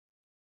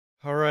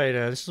All right,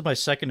 this is my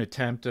second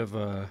attempt of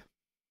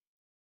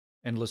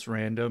endless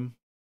random,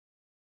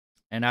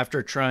 and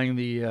after trying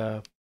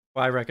the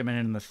what I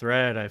recommended in the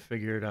thread, I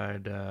figured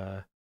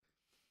I'd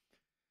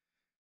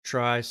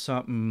try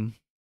something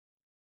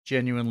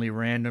genuinely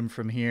random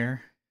from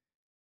here,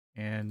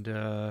 and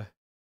yeah,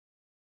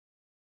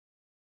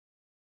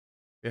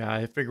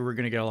 I figure we're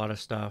gonna get a lot of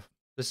stuff.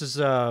 This is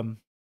one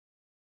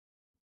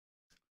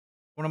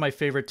of my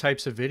favorite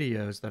types of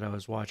videos that I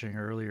was watching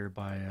earlier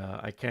by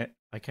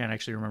I can't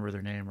actually remember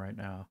their name right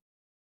now,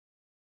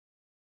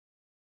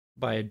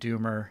 by a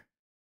doomer.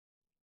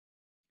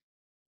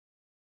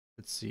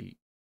 Let's see,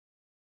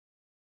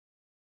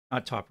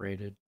 not top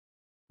rated.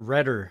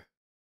 Redder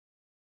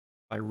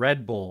by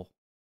Red Bull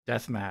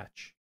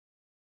Deathmatch.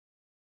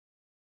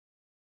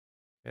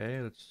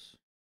 Okay, let's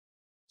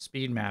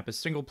Speedmap. A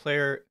single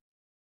player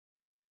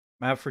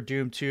map for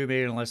Doom 2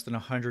 made in less than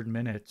 100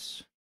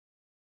 minutes.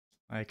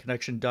 My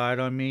connection died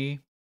on me.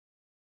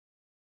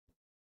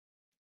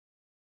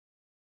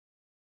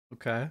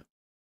 Okay.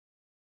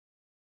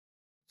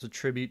 It's a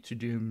tribute to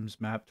Doom's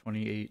map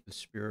 28, The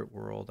Spirit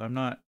World. I'm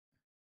not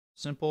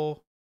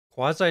simple.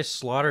 Quasi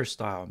slaughter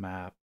style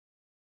map.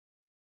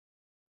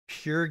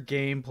 Pure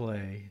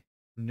gameplay,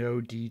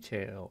 no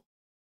detail.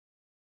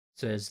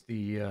 Says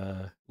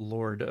the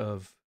Lord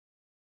of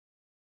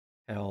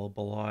Hell,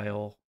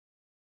 Belial.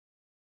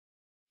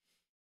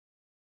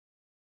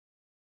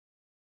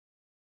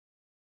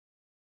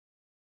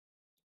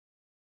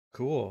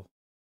 Cool.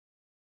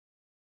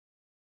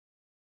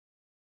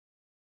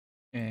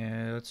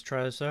 And let's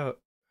try this out.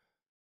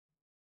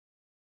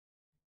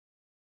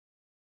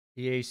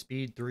 EA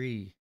Speed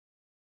 3.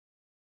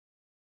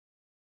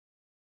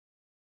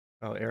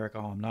 Oh, Eric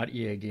Alm, not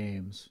EA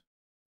Games.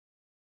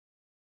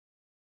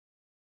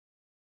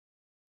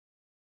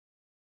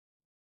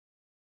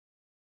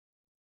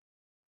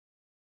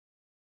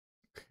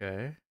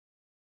 Okay.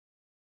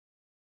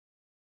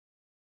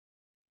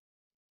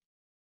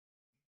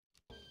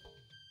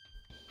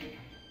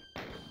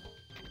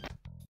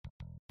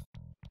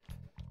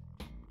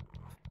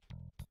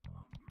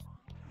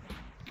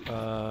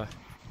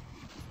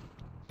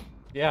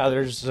 Yeah,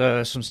 there's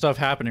some stuff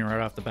happening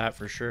right off the bat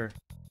for sure.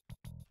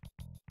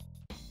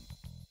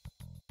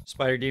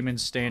 Spider Demon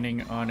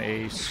standing on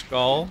a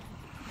skull.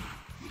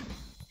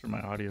 Turn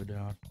my audio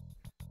down.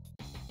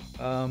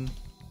 I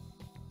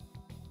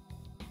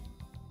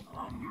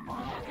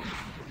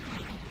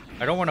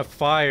don't want to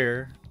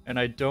fire, and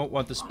I don't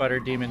want the Spider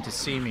Demon to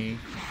see me.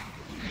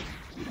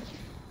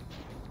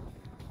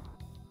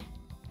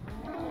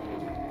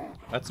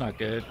 That's not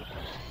good.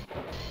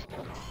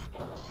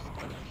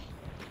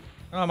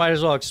 Oh, I might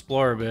as well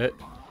explore a bit.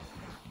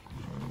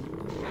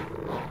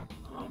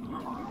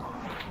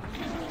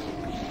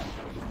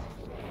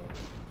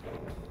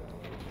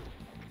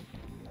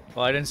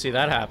 Well, I didn't see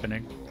that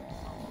happening.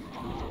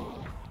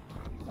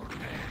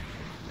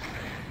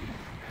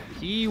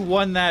 He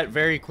won that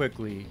very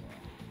quickly.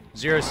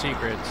 Zero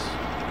secrets.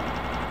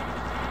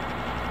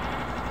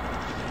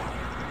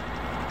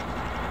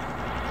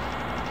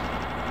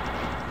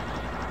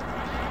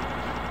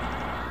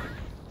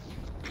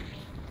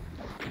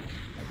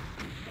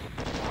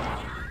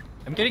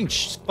 I'm getting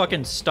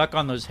fucking stuck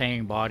on those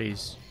hanging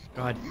bodies.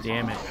 God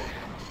damn it.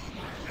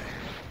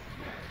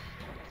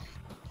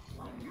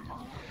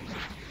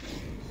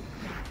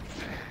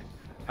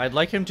 I'd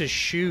like him to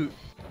shoot,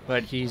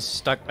 but he's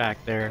stuck back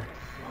there.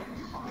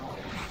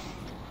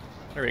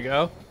 There we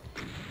go.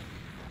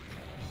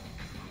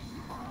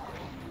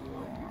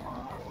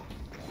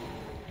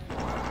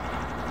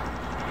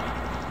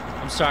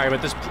 I'm sorry,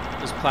 but this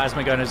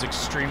plasma gun is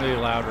extremely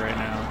loud right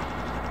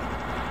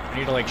now. I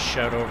need to like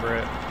shout over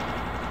it.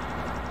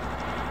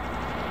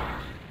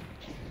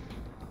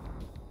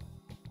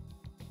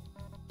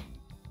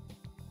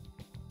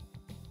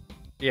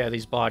 Yeah,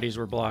 these bodies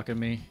were blocking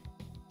me.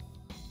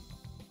 I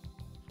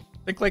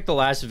think like the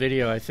last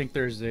video, I think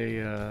there's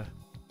a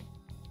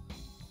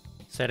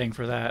setting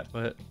for that,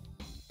 but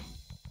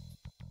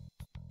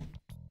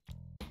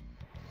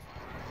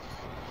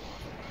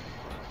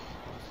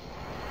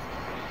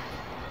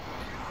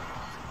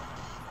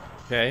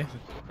okay.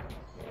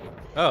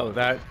 Oh,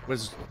 that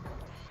was...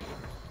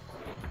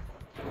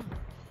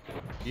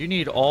 You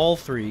need all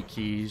 3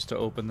 keys to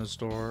open this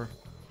door.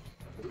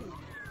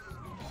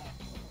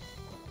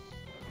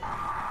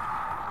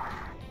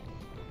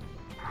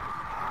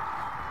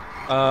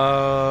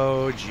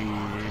 Oh,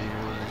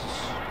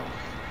 jeez.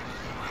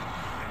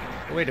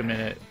 Wait a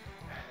minute.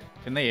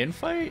 Can they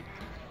infight?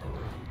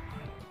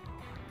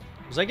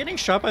 Was I getting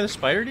shot by the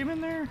spider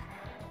demon there?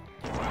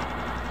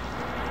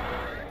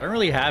 I don't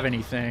really have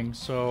anything,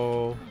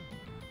 so...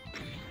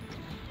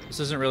 This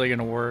isn't really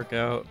gonna work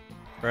out,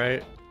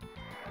 right?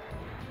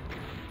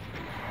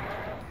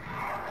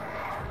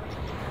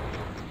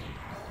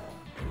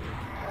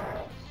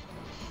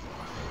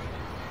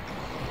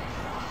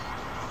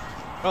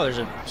 Oh, there's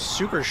a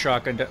super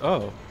shotgun.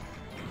 Oh.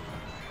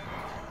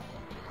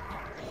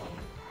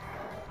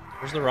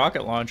 Where's the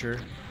rocket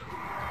launcher?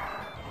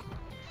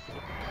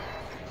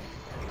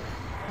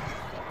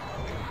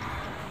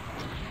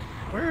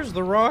 Where's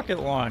the rocket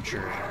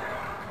launcher?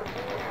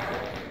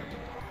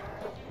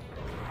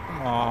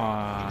 Come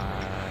on.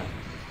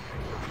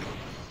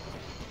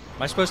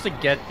 Am I supposed to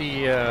get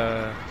the,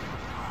 am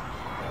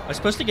I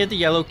supposed to get the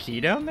yellow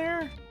key down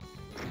there?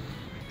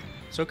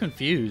 So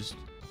confused.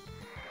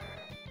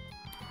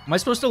 Am I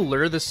supposed to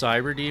lure the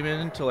cyber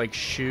demon to, like,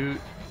 shoot?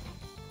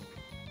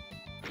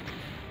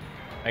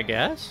 I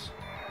guess?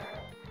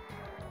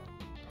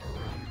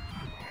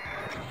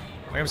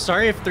 I'm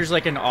sorry if there's,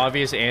 like, an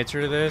obvious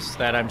answer to this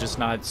that I'm just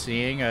not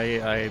seeing.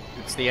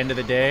 It's the end of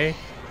the day.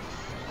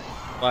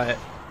 But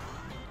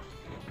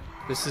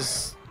this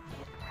is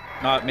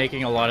not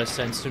making a lot of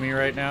sense to me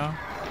right now.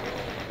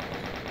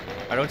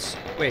 I don't...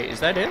 Wait, is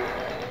that it?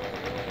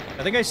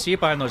 I think I see it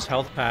behind those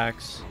health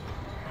packs.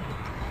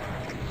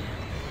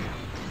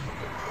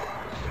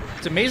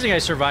 It's amazing I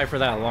survived for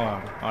that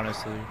long,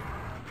 honestly.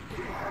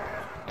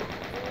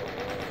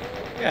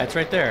 Yeah, it's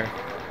right there.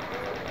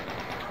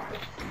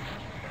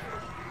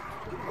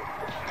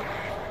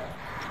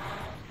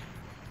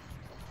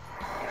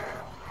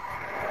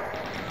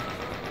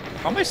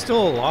 How am I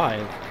still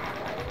alive?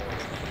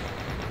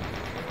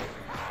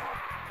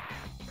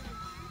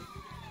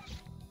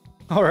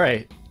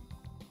 Alright.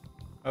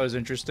 That was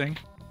interesting.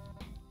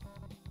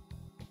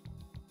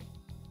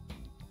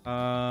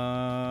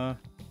 Can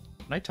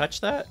I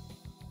touch that?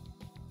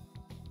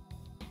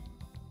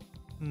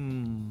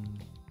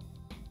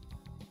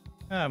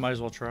 I might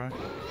as well try.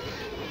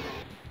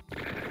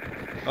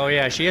 Oh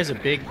yeah, she has a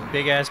big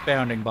ass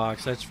bounding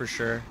box, that's for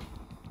sure.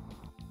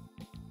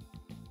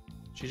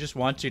 She just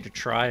wants you to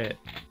try it.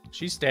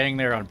 She's standing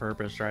there on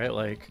purpose, right?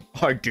 Like,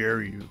 I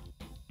dare you.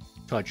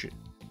 Touch it.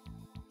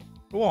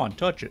 Go on,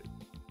 touch it.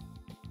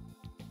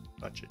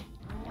 Touch it.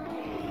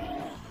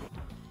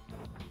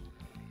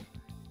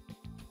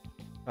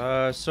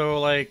 So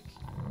like...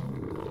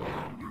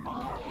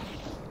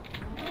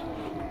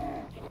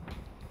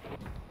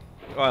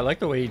 Oh, I like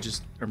the way he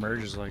just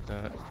emerges like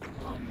that.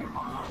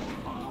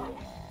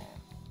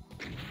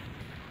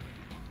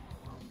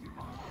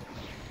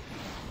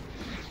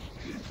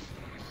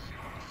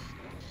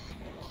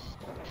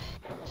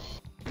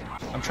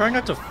 I'm trying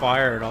not to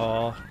fire at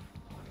all.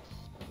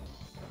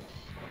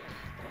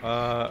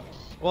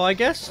 Well, I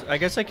guess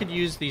I could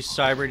use the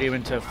Cyber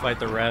Demon to fight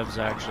the Revs,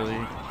 actually.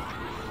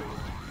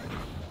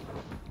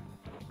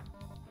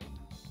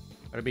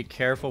 Gotta be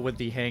careful with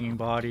the hanging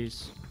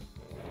bodies.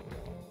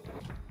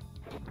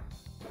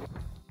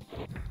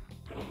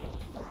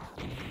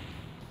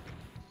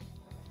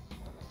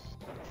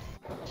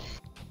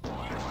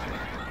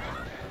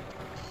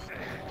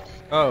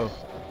 Oh.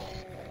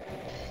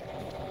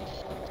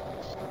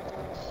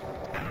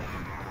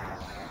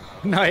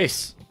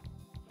 Nice.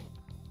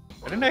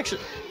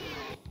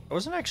 I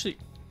wasn't actually...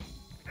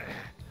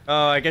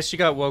 Oh, I guess you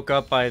got woke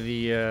up by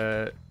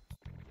the,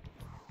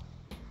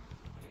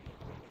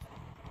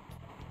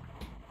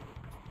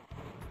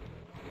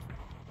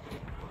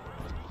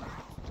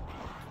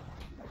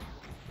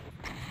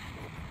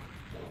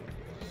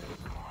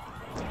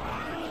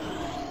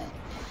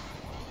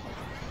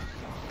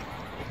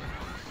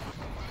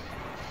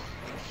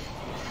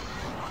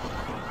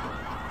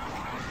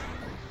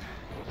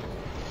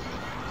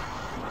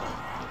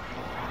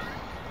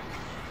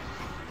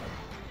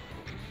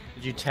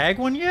 Did you tag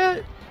one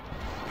yet?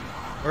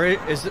 Or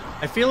is it...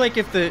 I feel like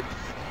if the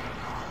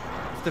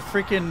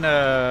freaking,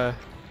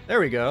 there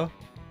we go.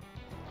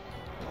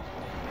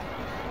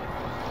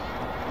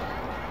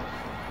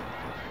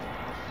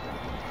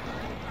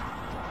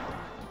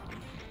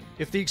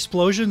 If the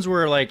explosions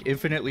were, like,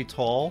 infinitely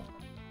tall,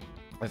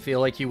 I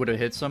feel like he would have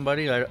hit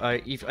somebody. I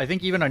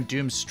think even on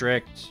Doom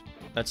Strict,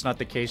 that's not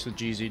the case with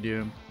GZ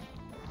Doom.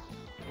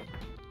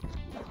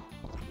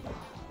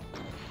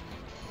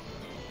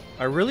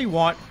 I really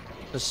want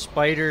the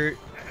spider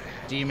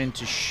demon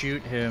to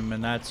shoot him,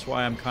 and that's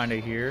why I'm kind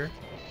of here.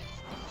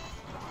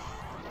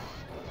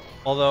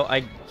 Although,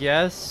 I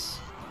guess...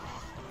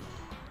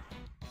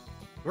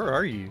 Where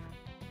are you?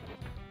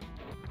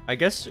 I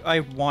guess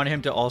I want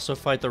him to also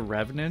fight the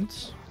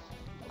Revenant.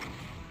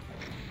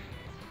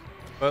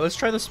 But let's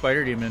try the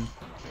spider demon.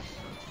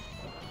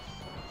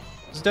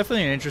 It's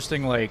definitely an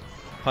interesting, like,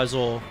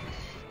 puzzle.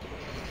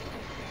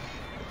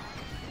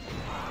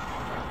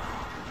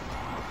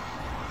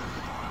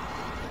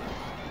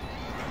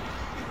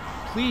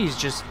 Please,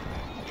 just...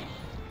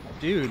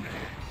 Dude,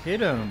 hit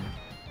him.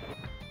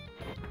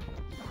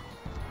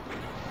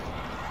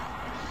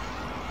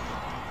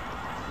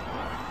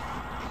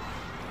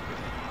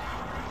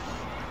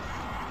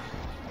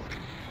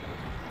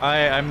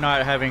 I'm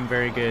not having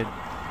very good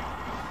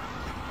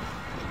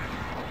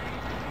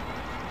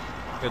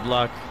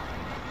luck.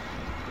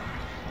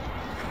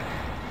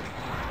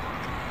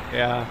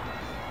 Yeah.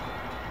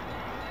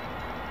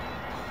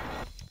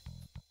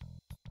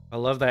 I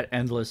love that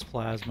endless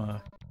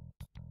plasma.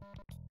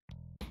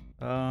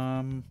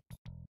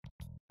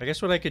 I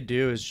guess what I could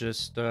do is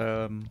just,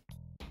 yeah,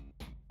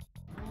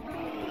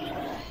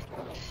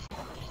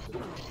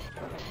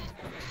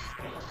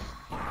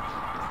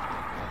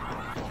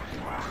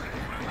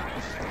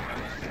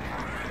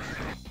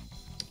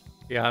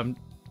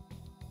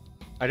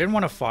 I didn't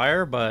want to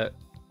fire, but...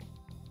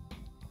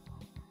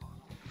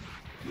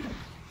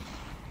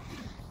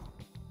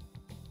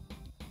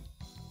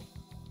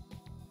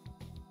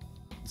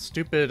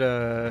 Stupid,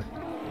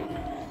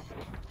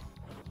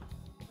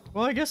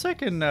 Well, I guess I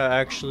can,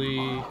 actually...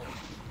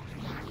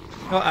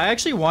 No, I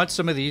actually want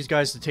some of these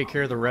guys to take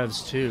care of the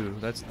revs, too.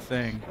 That's the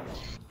thing.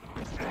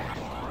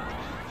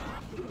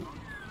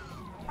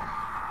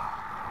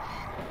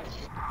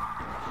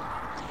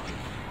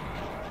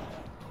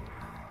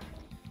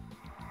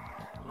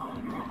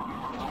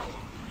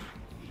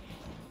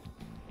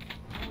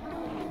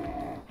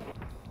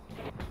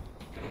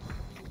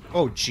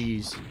 Oh,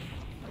 jeez.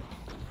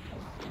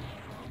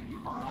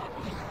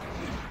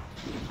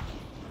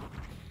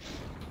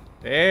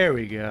 There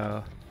we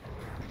go.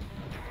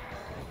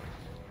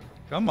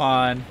 Come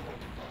on.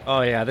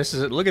 Oh yeah, this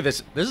is look at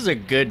this. This is a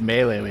good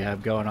melee we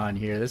have going on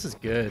here. This is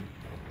good.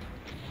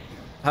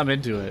 I'm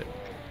into it.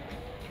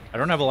 I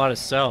don't have a lot of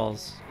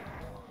cells.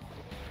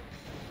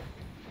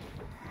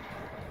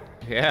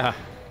 Yeah.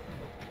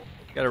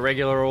 Got a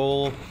regular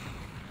old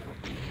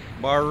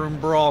barroom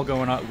brawl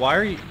going on. Why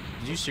are you...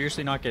 Did you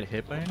seriously not get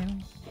hit by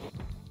anything?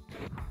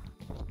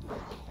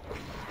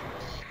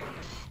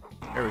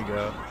 There we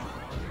go.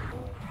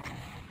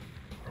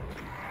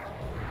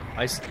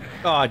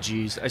 Oh,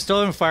 jeez. I still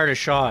haven't fired a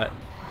shot.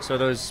 So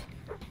those...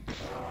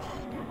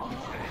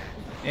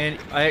 And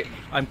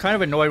I'm kind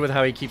of annoyed with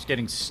how he keeps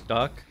getting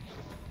stuck.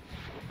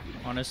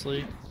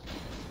 Honestly.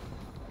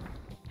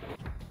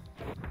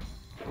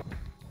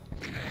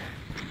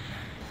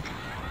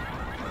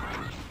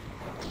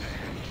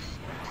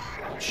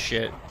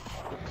 Shit.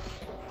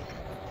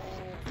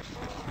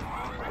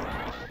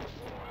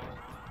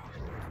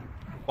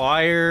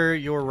 Fire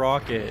your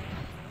rocket.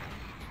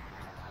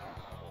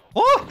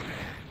 Oh!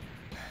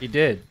 He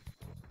did.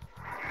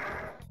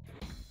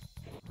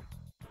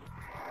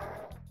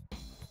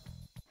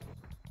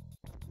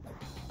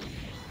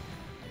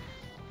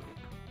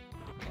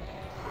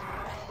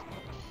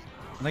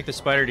 I think the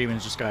spider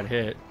demons just got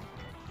hit.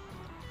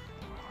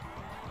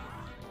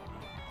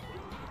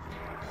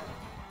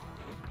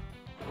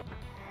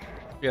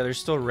 Yeah, there's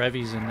still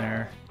revies in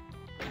there.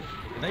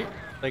 They,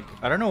 like,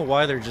 I don't know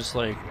why they're just,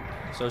 like,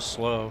 so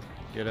slow.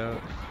 Get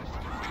out.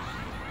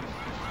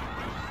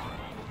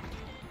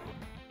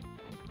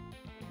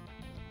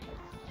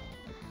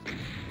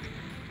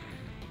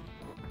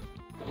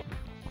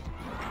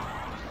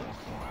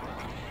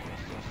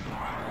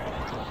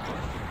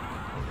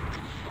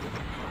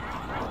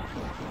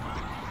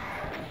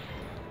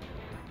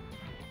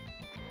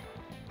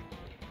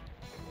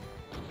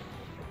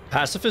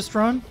 Pacifist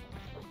run?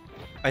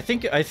 I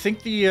think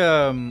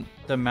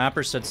the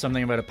mapper said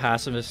something about a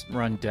pacifist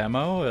run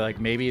demo. Like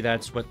maybe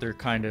that's what they're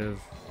kind of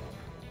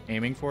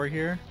aiming for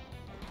here.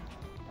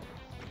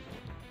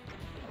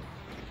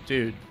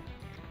 Dude.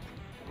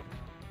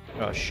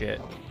 Oh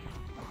shit.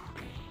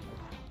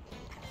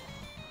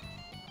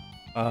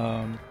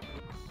 Come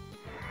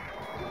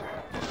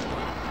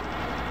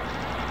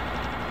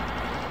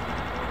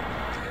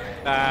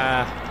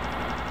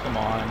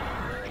on.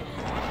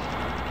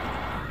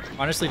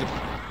 Honestly, the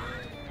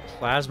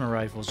plasma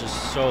rifle is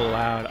just so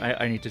loud.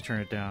 I need to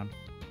turn it down.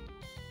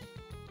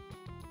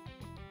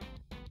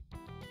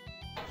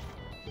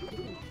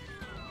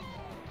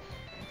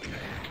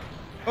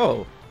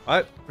 Oh,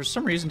 I for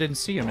some reason didn't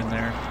see him in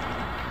there.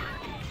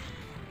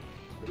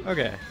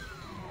 Okay.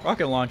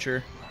 Rocket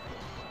launcher.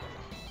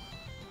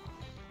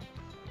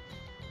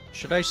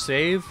 Should I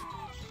save?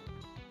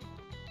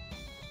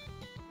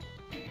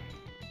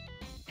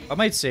 I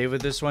might save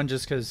with this one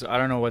just because I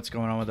don't know what's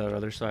going on with that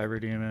other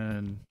cyber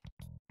demon.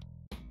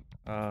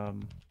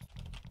 And,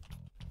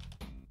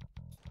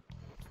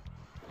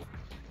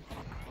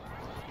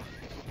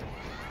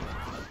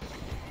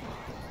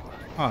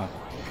 huh.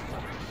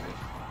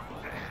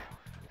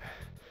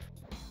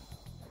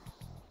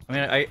 I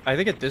mean, I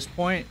think at this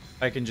point,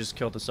 I can just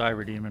kill the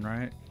cyber demon,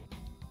 right?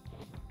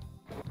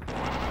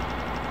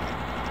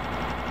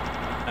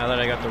 Now that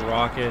I got the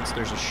rockets,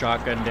 there's a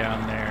shotgun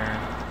down there.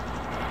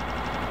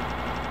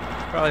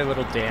 Probably a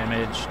little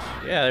damaged.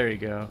 Yeah, there you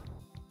go.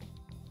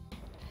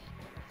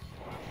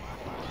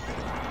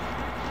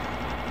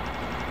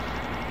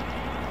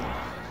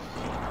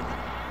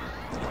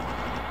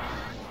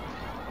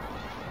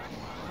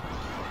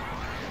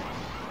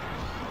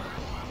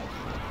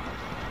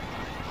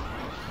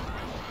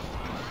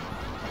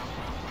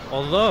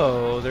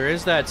 Although, there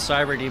is that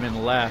cyber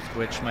demon left,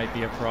 which might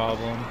be a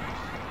problem.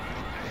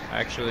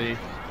 Actually.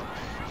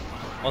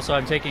 Also,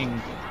 I'm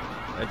taking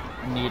a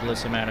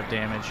needless amount of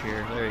damage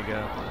here. There you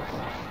go.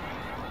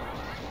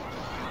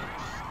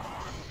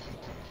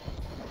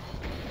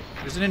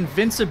 There's an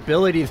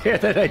invincibility there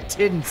that I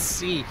didn't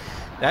see.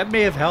 That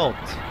may have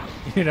helped.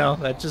 You know,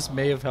 that just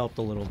may have helped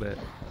a little bit.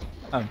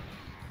 I'm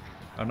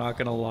not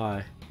gonna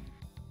lie.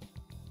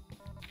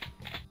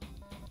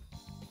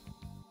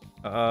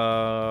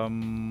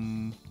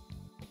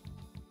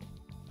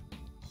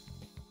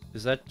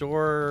 Is that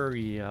door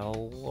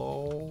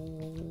yellow?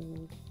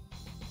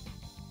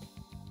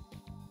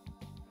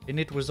 And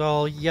it was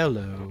all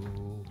yellow.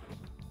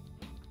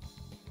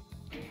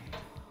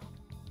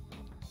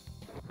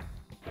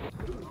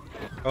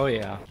 Oh,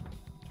 yeah.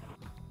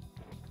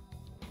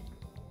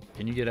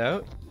 Can you get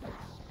out?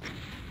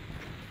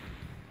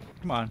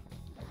 Come on.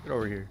 Get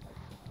over here.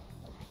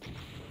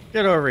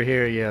 Get over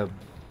here, you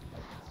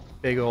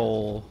big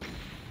ol'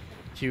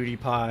 cutie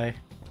pie.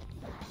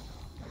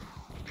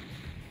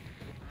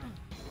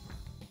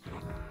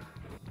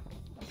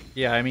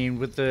 Yeah, I mean,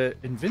 with the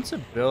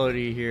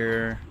invincibility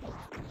here,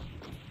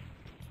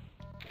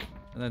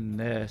 and then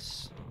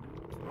this,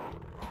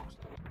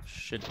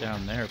 shit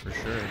down there for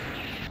sure.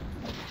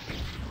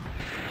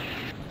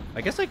 I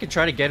guess I could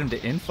try to get him to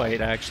infight,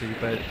 actually,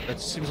 but that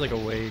seems like a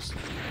waste.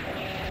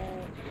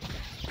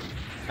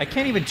 I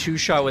can't even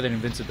two-shot with an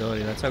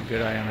invincibility. That's how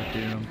good I am at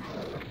Doom.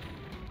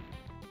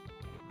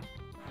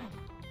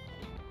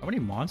 How many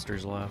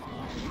monsters left?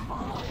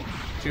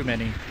 Too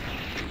many.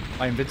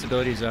 My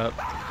invincibility's up.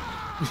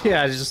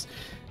 Yeah, it's just...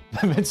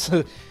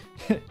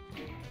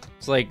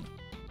 it's like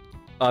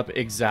up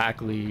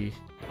exactly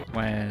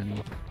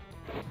when...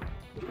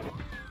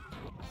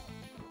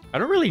 I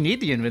don't really need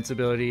the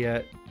invincibility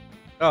yet.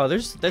 Oh,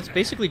 that's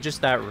basically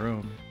just that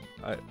room.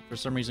 I, for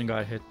some reason,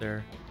 got hit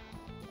there.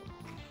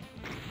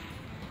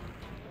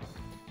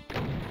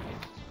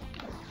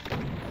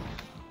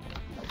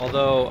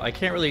 Although,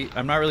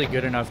 I'm not really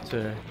good enough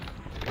to...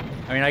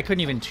 I mean, I couldn't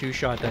even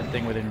two-shot that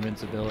thing with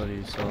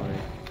invincibility, so like...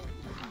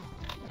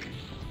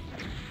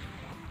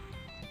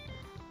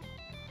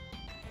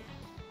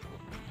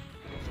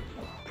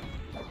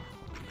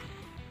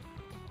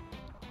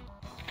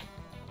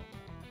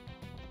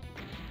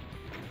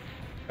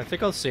 I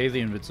think I'll save the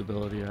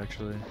invincibility,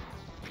 actually.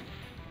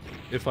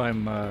 If I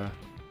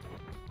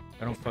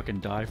don't fucking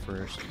die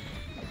first.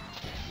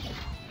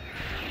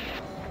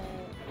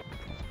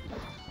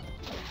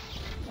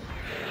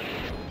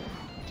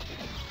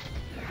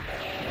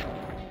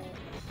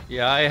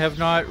 Yeah, I have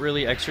not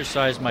really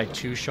exercised my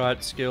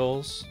two-shot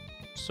skills,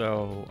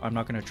 so I'm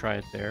not going to try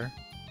it there.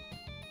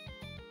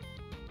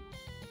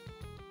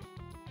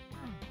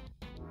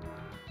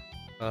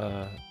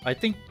 I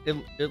think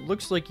it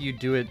looks like you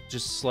do it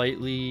just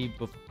slightly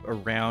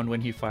around when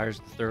he fires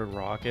the third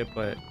rocket,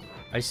 but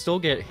I still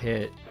get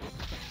hit.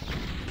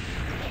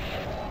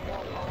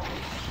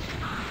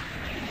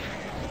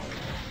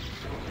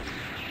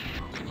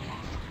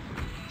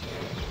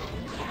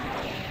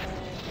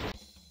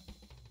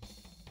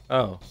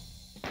 Oh.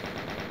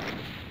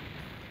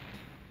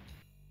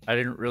 I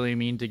didn't really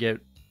mean to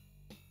get...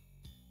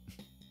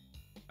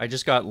 I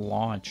just got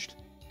launched.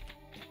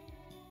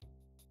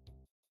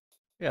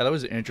 Yeah, that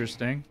was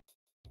interesting.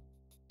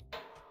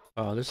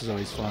 Oh, this is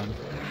always fun.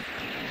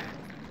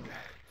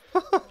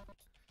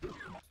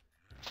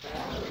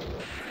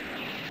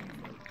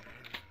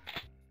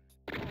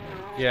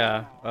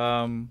 Yeah,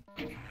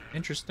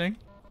 interesting.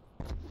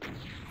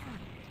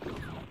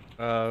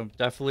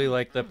 Definitely,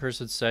 like the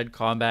person said,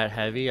 combat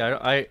heavy.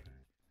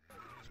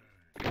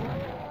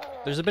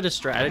 There's a bit of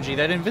strategy.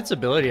 That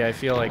invincibility, I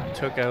feel like,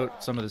 took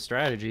out some of the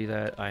strategy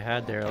that I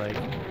had there. Like,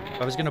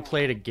 if I was gonna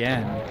play it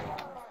again,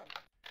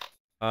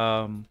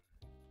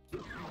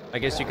 I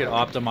guess you could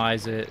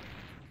optimize it.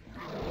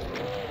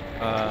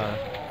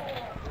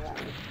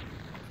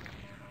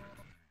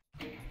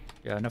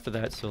 Yeah, enough of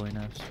that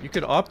silliness. You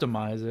could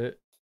optimize it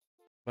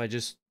by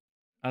just,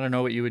 I don't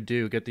know what you would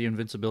do. Get the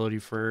invincibility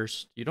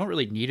first. You don't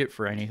really need it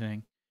for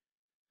anything.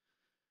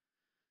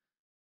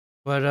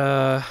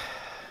 But,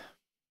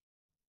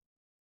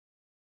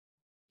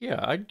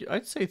 yeah,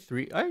 I'd say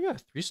yeah,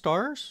 3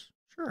 stars?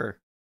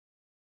 Sure.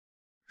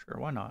 Sure,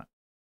 why not?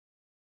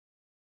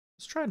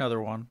 Let's try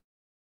another one.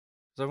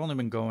 Because I've only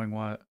been going,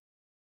 what,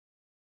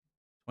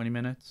 20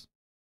 minutes?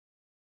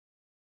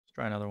 Let's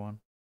try another one.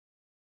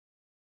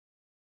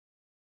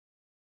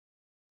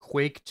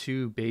 Quake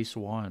 2 Base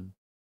 1.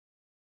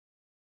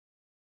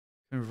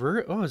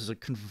 Oh, it's a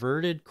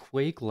converted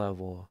Quake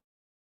level.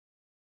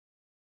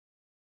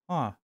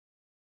 Huh.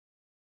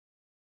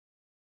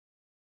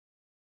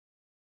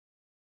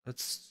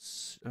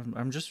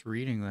 I'm just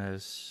reading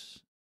this.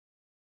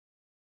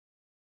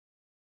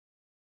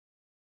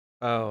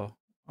 Oh.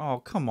 Oh,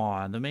 come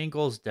on. The main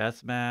goal is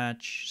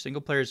deathmatch.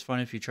 Single player is fun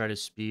if you try to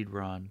speed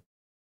run.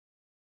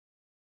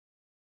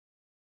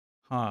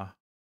 Huh.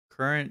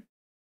 Current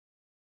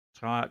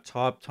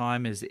top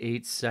time is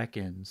 8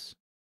 seconds.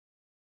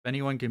 If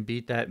anyone can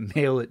beat that,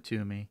 mail it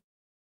to me.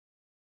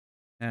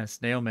 Yeah,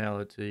 snail mail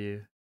it to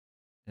you.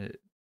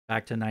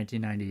 Back to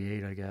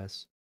 1998, I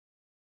guess.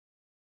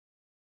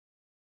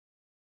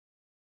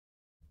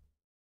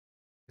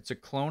 It's a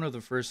clone of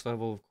the first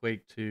level of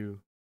Quake 2.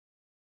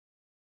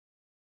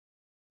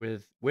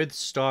 With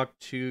stock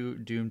 2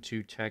 Doom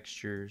 2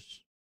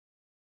 textures.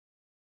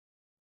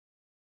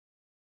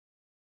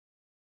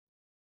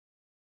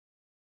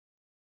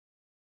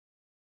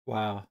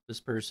 Wow,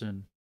 this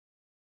person.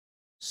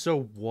 So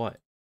what?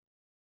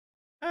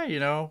 Hey,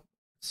 you know,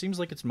 seems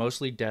like it's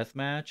mostly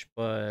deathmatch,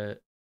 but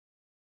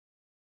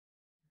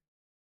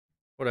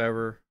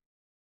whatever.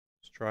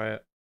 Let's try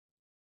it.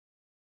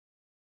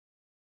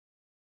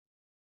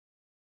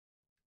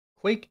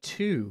 Quake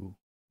 2.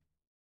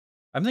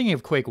 I'm thinking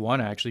of Quake 1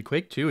 actually.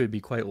 Quake 2 would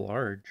be quite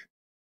large.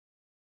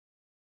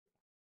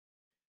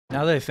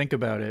 Now that I think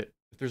about it,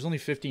 if there's only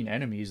 15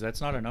 enemies, that's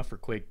not enough for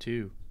Quake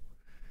 2.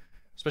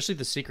 Especially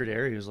the secret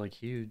area is like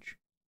huge.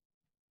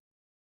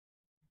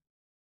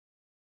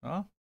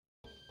 Oh,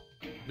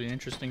 it'll be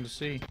interesting to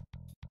see.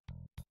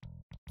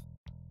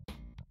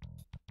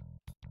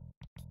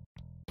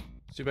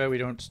 It's too bad we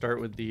don't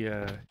start with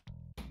the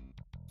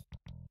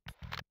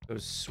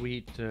those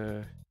sweet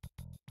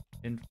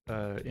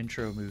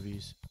intro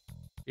movies.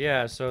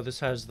 Yeah, so this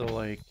has the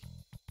like.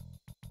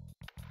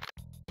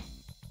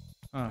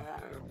 Huh.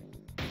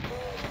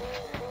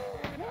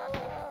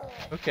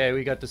 Okay,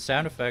 we got the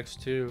sound effects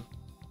too.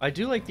 I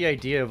do like the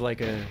idea of like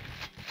a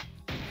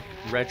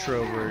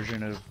retro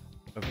version of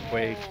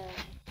Quake.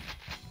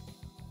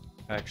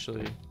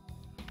 Actually,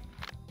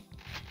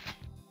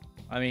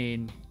 I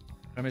mean,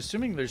 I'm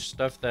assuming there's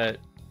stuff that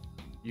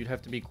you'd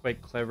have to be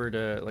quite clever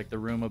to, like the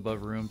room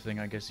above room thing.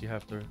 I guess you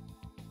have to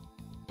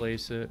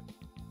place it.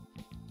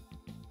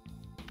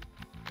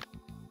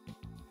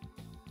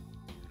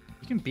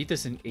 You can beat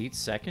this in 8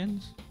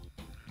 seconds?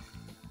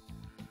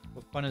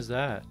 What fun is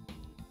that?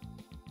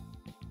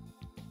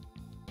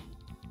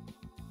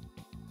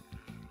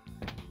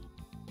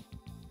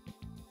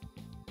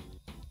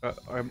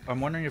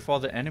 I'm wondering if all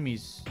the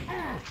enemies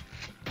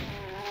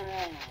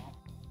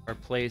are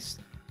placed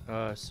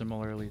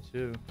similarly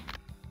too.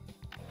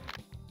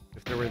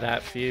 If there were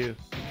that few.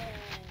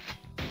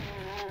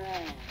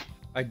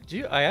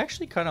 I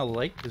actually kind of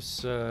like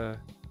this, I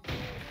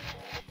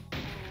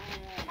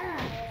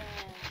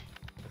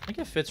think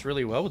it fits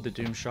really well with the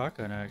Doom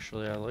shotgun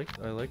actually. I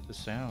like the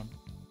sound.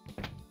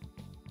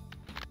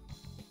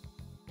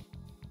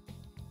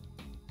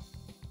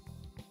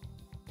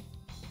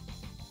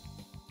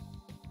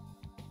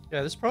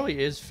 Yeah, this probably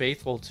is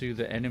faithful to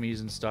the enemies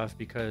and stuff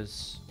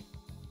because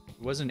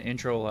it was an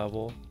intro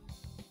level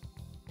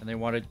and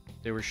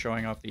they were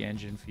showing off the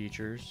engine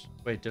features.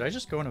 Wait, did I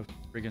just go in a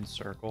friggin'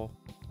 circle?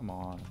 Come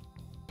on.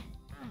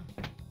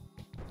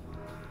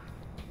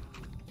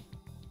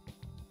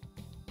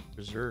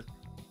 Berserk.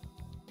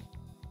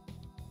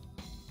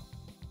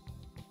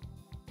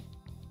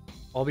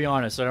 I'll be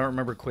honest, I don't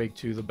remember Quake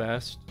 2 the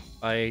best.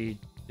 I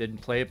didn't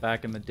play it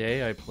back in the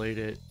day. I played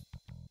it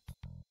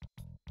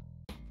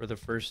for the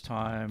first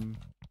time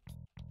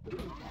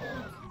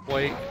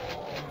quite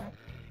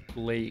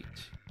late.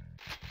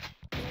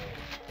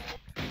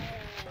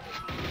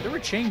 Were there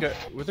chain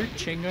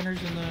gunners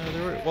in the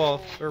there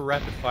were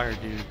rapid fire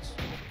dudes.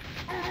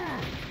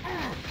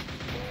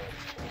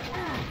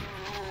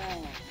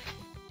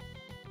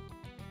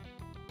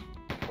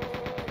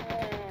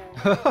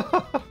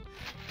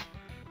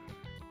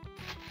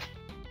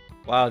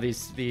 Wow,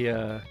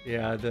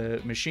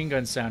 the machine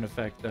gun sound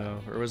effect though,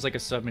 or it was like a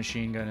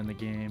submachine gun in the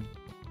game.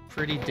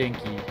 Pretty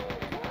dinky.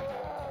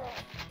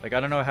 Like I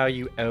don't know how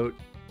you out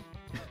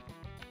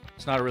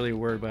it's not really a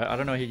word, but I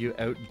don't know how you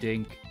out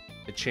dink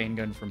the chain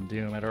gun from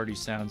Doom. It already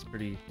sounds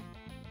pretty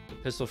the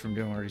pistol from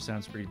Doom already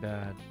sounds pretty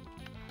bad.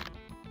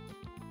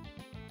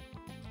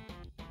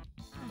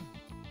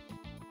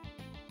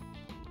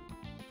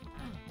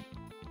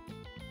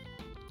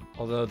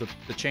 Although the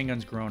chain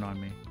gun's grown on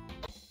me.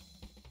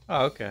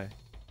 Oh, okay.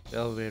 The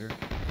elevator.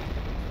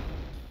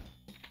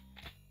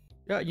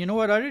 Yeah, you know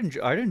what? I'd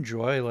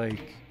enjoy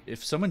like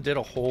if someone did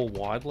a whole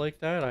WOD like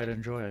that. I'd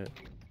enjoy it.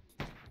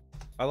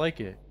 I like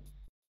it.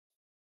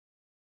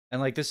 And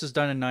like this is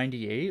done in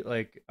 '98.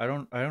 Like I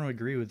don't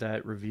agree with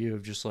that review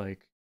of just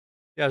like,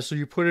 yeah. So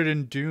you put it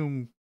in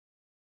Doom.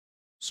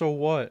 So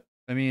what?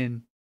 I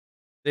mean,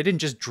 they didn't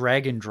just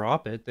drag and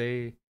drop it.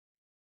 They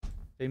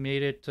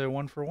made it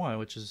one for one,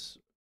 which is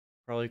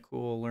probably a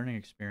cool learning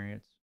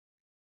experience.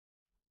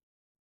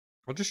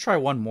 I'll just try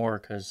one more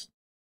because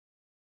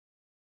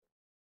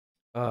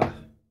uh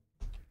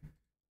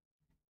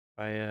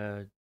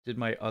I did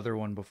my other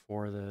one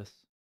before this.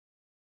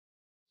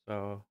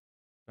 So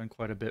done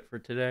quite a bit for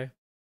today.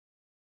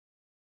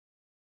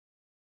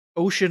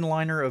 Ocean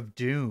Liner of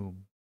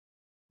Doom.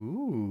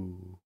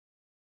 Ooh.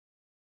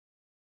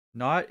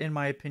 Not in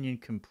my opinion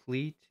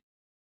complete,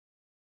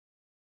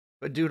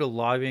 but due to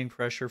lobbying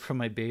pressure from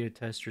my beta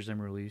testers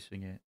I'm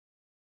releasing it.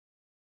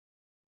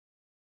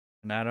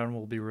 An add-on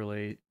will be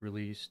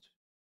released.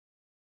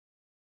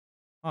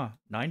 Huh,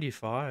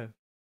 95.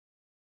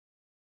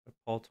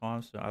 Paul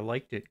Thompson. I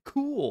liked it.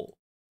 Cool.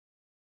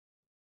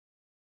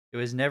 It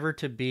was never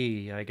to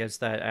be. I guess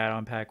that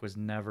add-on pack was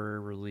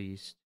never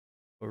released.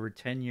 Over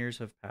 10 years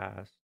have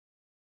passed.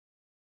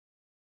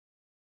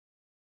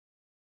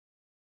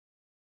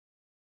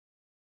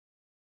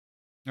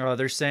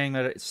 They're saying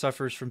that it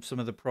suffers from some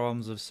of the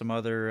problems of some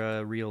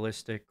other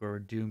realistic or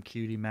Doom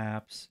cutie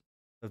maps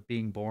of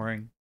being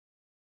boring.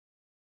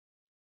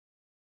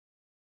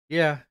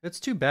 Yeah, that's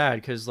too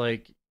bad because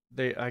like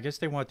I guess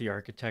they want the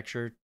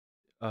architecture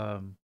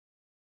um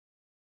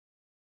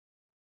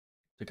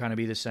to kind of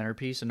be the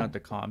centerpiece and not the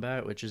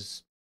combat, which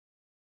is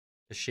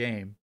a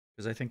shame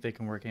because I think they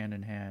can work hand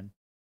in hand.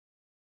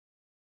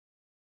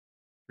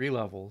 3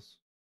 levels,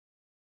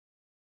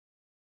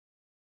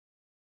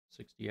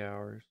 60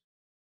 hours.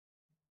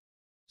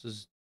 This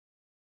is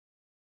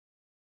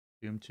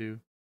Doom 2.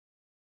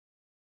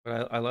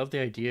 But I love the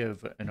idea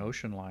of an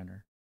ocean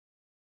liner.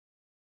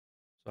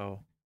 So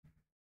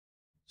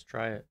let's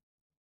try it.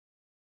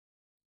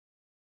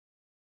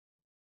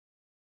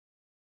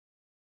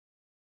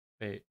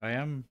 Wait, I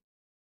am.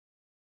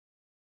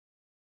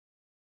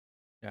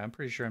 Yeah, I'm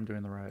pretty sure I'm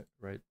doing the right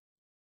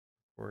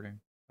recording.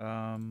 See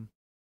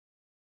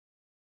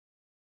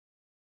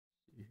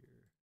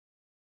here.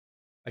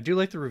 I do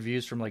like the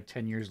reviews from like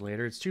 10 years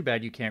later. It's too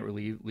bad you can't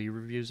really leave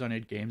reviews on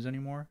idgames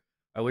anymore.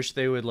 I wish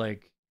they would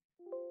like.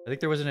 I think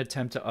there was an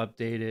attempt to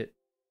update it.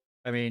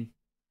 I mean,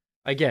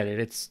 I get it.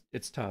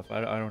 It's tough.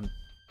 I don't.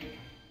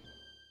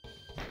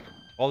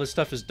 All this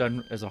stuff is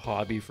done as a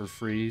hobby for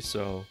free,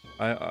 so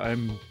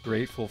I'm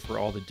grateful for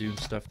all the Doom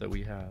stuff that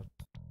we have.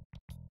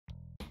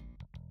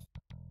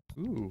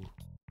 Ooh.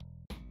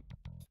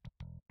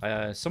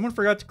 Someone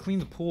forgot to clean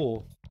the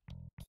pool,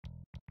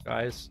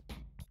 guys.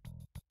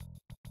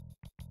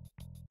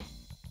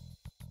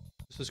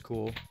 This is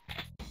cool.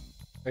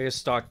 I guess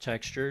stock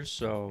textures,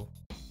 so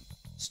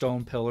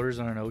stone pillars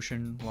on an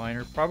ocean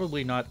liner.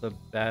 Probably not the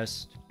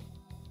best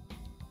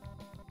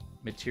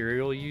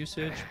material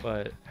usage,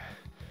 but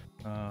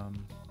what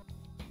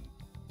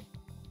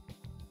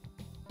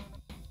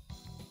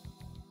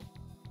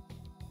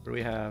do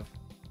we have?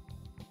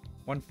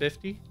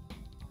 150?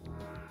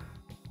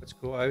 That's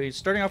cool. I mean,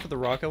 starting off with the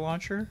rocket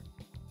launcher,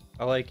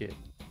 I like it.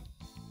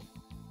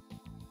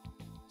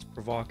 It's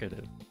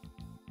provocative.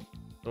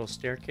 Little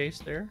staircase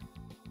there.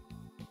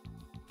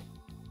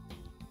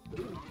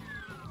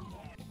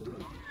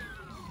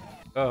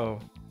 Oh.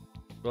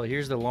 Well,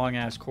 here's the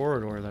long-ass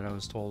corridor that I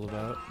was told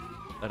about.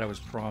 That I was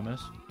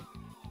promised.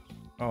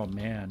 Oh,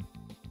 man.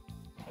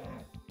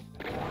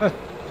 The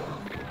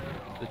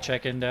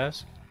check-in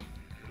desk.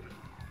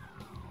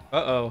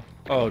 Uh-oh.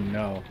 Oh,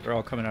 no. They're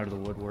all coming out of the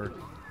woodwork.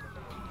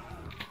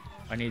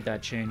 I need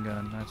that chain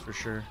gun, that's for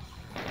sure.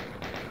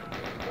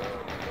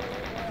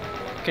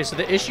 Okay, so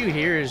the issue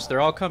here is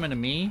they're all coming to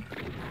me.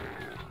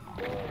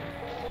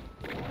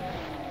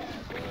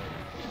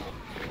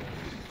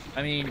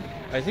 I mean,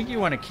 I think you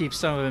want to keep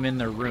some of them in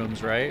their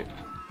rooms, right?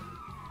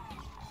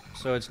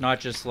 So it's not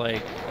just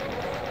like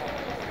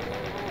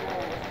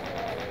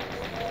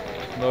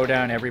mow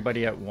down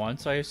everybody at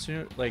once, I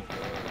assume. Like,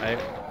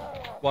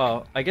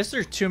 well, I guess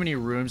there's too many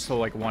rooms to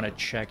like want to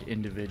check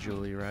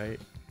individually, right?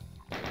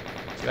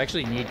 You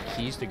actually need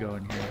keys to go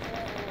in here.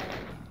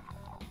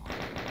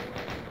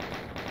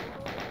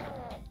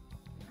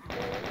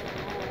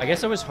 I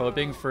guess I was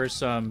hoping for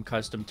some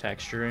custom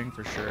texturing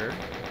for sure.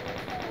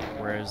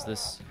 Whereas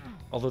this,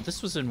 although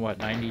this was in what,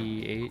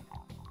 98?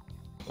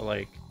 But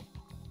like,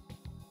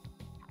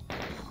 I'm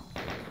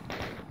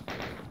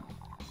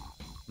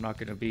not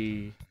gonna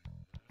be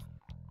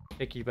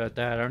picky about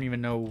that. I don't even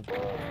know.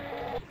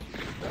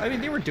 I mean,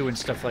 they were doing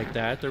stuff like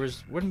that. There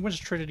was, when was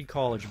Trinity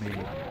College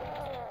maybe?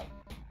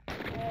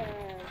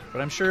 But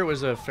I'm sure it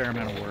was a fair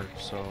amount of work,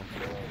 so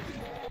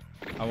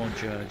I won't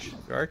judge.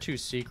 There are 2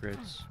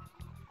 secrets.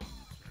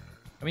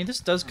 I mean,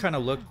 this does kind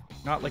of look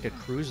not like a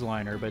cruise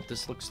liner, but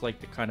this looks like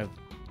the kind of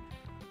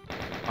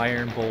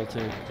iron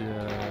bolted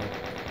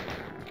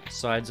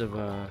sides of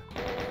a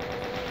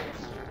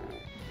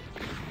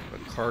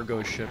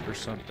cargo ship or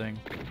something.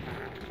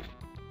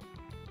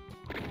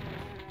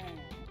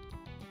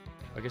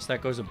 I guess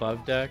that goes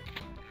above deck.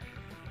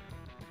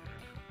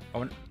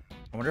 I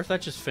wonder if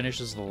that just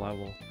finishes the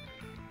level.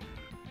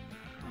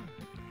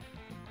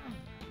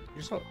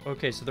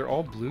 Okay, so they're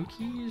all blue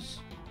keys?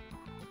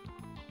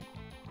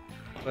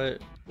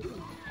 But...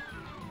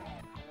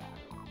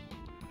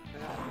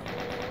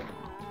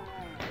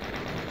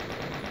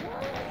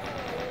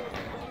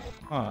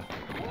 Huh.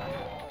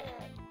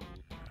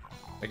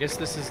 I guess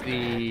this is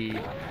the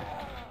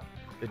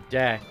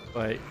deck,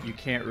 but you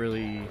can't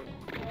really...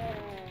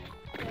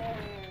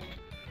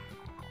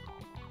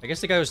 I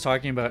guess the guy was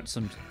talking about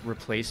some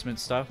replacement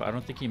stuff. I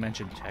don't think he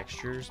mentioned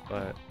textures,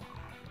 but...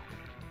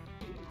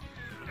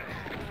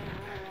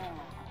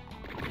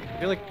 I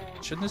feel like,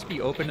 shouldn't this be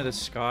open to the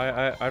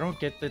sky? I don't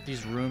get that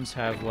these rooms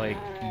have, like,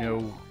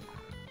 no...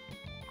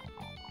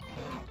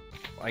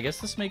 I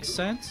guess this makes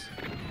sense.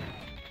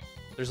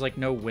 There's, like,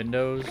 no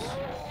windows.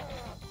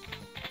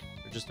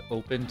 They're just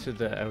open to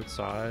the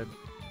outside.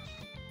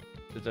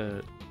 To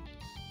the...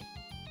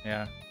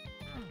 Yeah.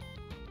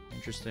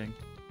 Interesting.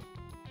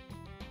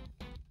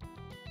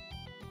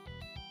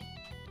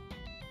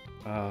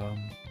 I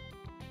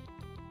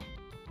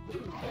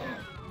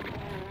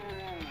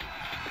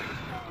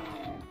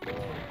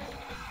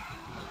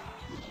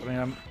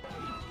mean,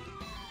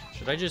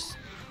 should I just...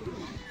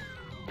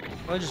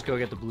 I'll just go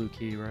get the blue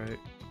key, right?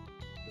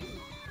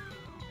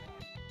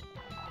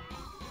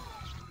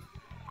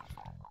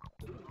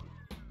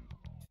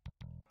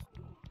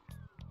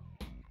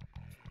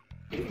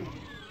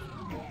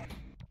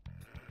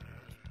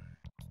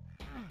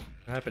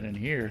 What happened in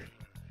here?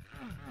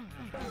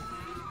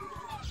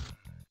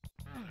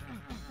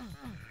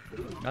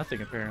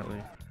 Nothing,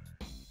 apparently.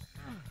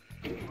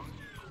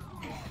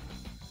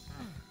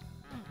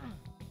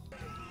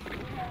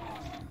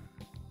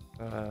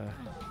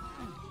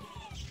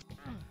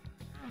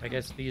 I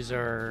guess these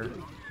are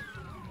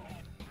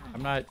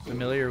I'm not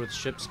familiar with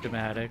ship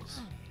schematics.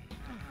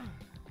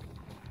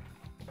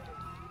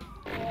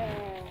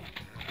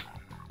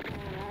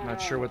 I'm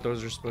not sure what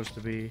those are supposed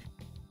to be.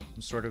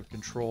 Some sort of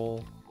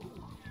control.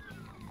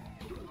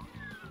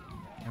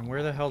 And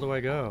where the hell do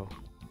I go?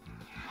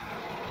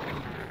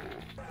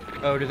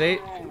 Oh, do they...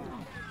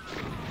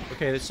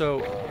 Okay, so...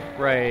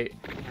 Right.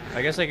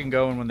 I guess I can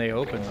go in when they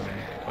open them,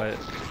 but...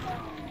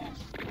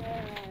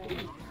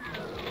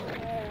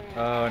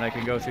 Oh, and I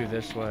can go through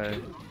this way.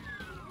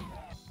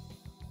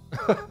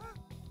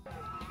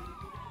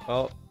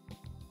 Well...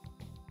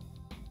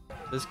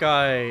 This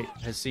guy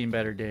has seen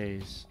better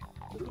days.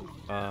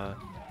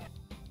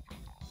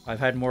 I've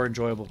had more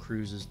enjoyable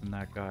cruises than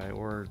that guy,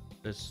 or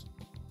this...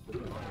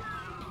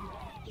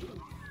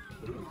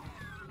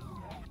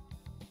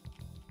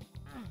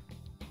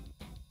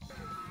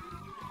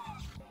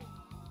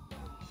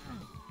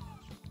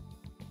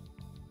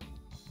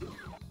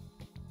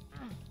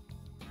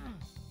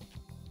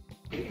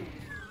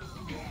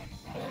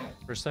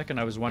 For a second,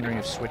 I was wondering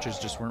if switches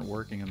just weren't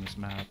working in this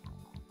map.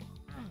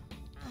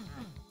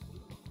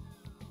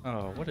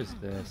 Oh, what is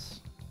this?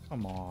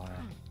 Come on.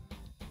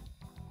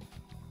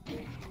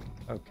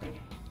 Okay.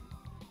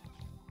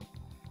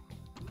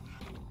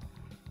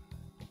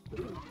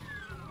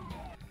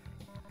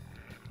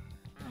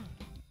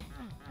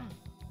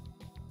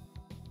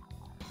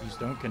 These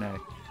don't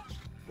connect.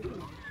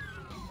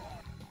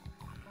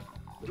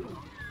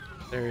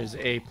 There is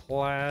a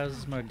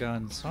plasma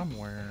gun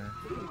somewhere.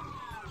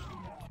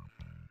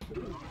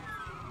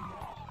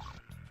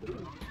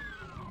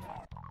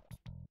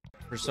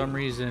 For some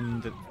reason,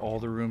 that all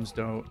the rooms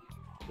don't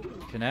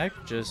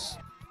connect. Just...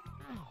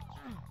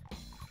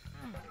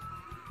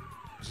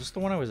 Is this the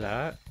one I was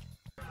at?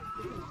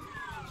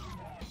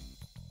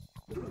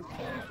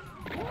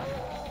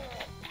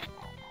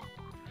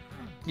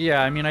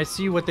 Yeah, I mean, I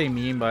see what they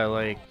mean by,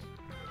 like...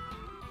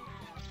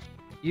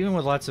 Even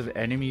with lots of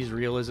enemies,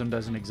 realism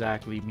doesn't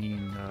exactly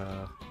mean,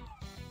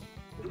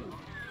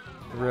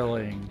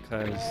 thrilling,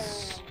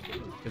 because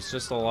it's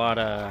just a lot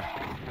of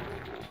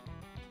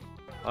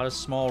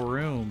small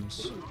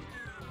rooms.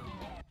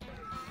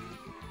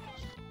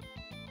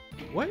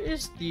 What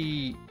is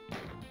the...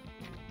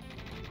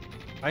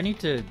 I need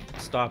to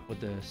stop with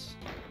this.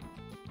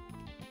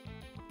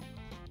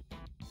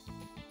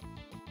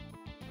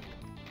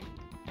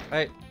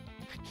 I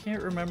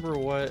can't remember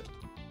what...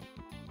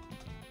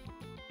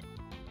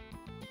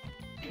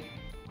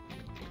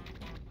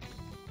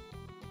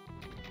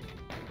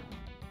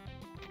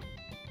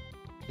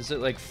 Is it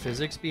like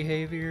physics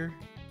behavior?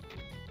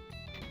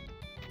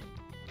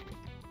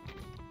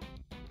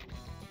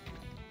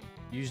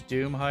 Use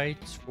doom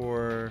heights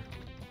for...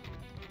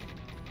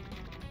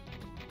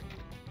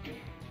 I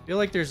feel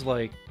like there's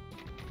like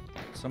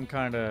some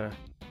kind of...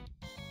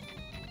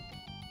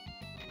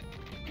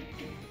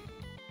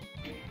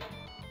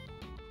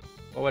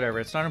 Well,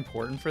 whatever, it's not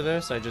important for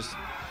this. I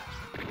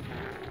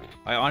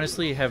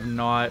honestly have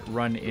not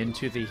run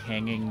into the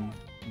hanging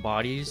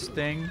bodies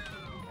thing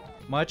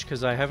much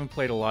because I haven't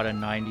played a lot of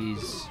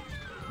 90s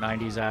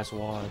ass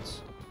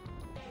wads.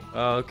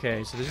 Oh,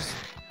 okay, so this is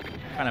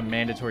kind of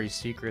mandatory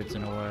secrets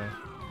in a way.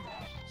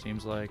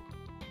 Seems like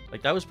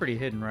that was pretty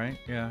hidden, right?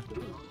 Yeah.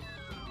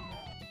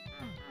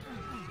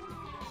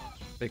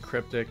 Big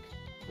cryptic.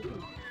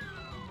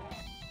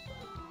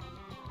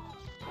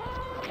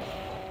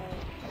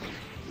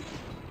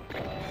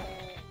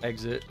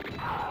 Exit.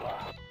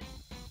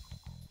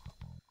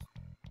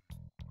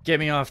 Get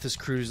me off this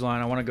cruise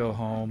line. I want to go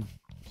home.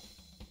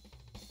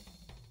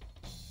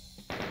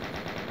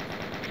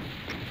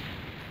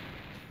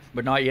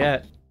 But not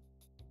yet.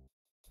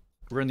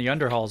 We're in the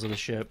underhalls of the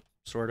ship,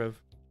 sort of.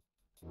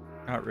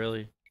 Not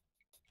really.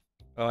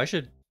 Oh, I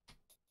should...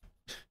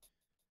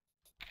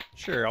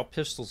 Sure, I'll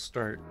pistol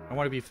start. I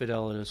want to be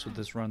Fidelitous with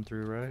this run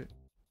through, right?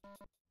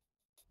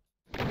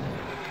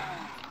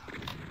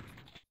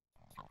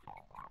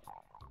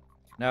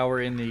 Now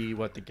we're in the,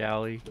 what, the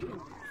galley?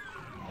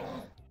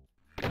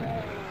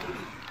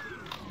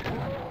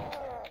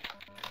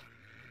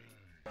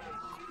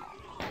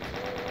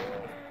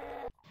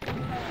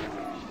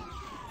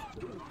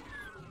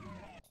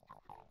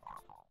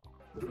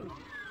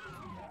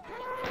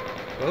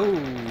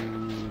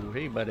 Oh,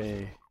 hey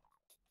buddy.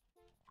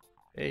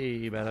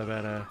 Hey,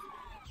 bada.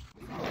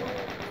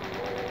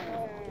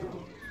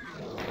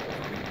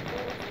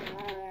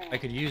 I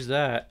could use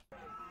that.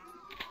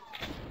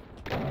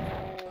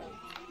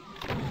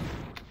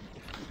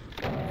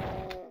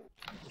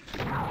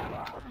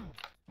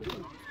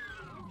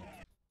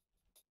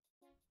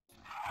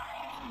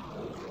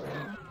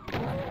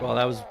 Well,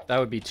 that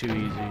would be too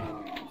easy.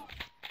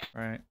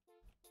 Right.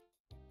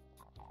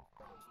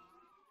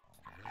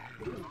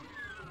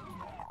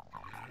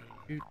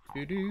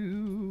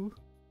 Do.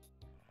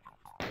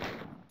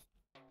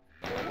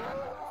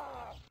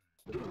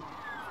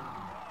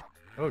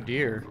 Oh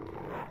dear.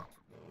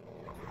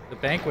 The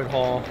banquet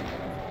hall.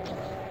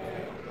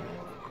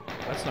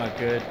 That's not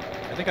good.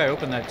 I think I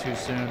opened that too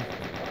soon.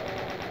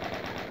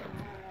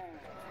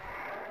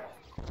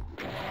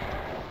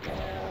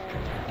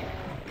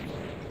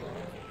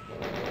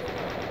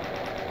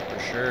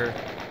 sure.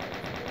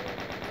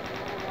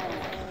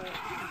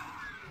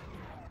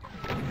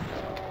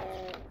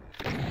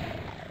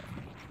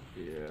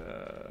 Yeah.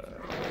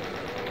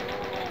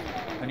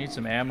 I need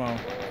some ammo.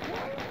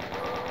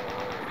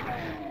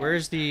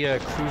 Where's the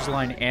cruise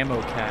line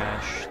ammo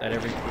cache that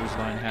every cruise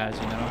line has,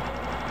 you know?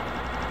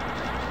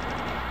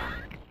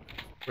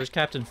 Where's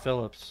Captain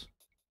Phillips?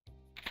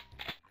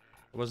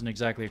 It wasn't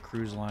exactly a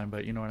cruise line,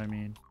 but you know what I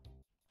mean.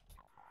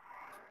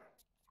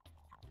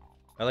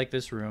 I like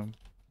this room.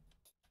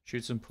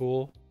 Shoot some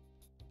pool.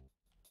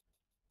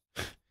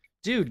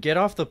 Dude, get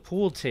off the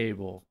pool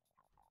table.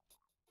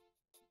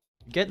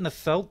 You're getting the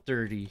felt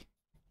dirty,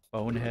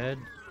 bonehead.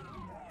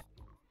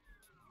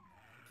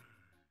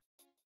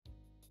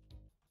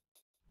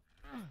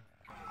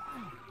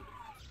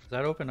 Does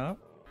that open up?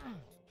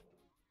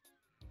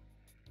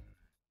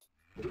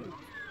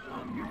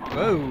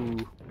 Whoa!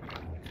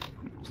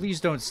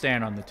 Please don't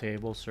stand on the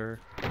table, sir.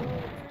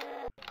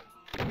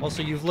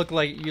 Also, you look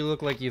like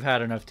you've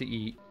had enough to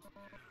eat.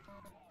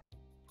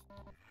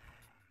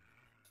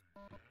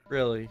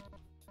 Really,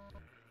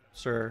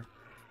 sir.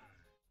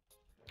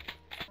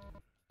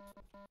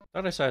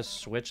 Thought I saw a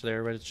switch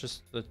there, but it's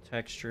just the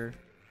texture.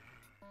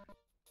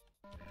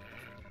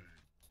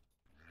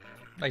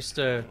 Nice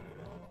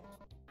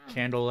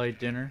candlelight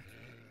dinner.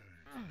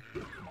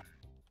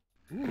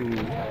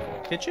 Ooh,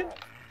 kitchen?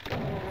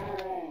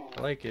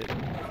 I like it.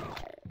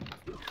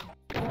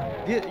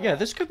 Yeah,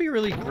 this could be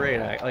really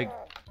great.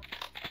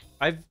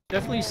 I've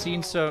definitely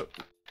seen so.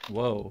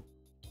 Whoa.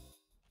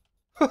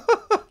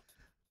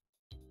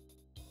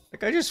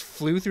 Like I just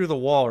flew through the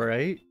wall,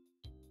 right?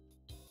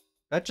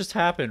 That just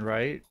happened,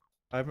 right?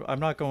 I'm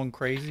not going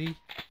crazy.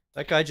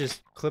 That guy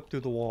just clipped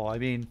through the wall. I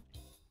mean,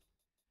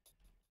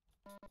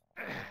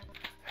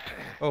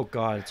 oh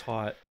god, it's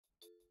hot.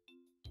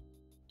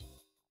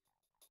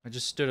 I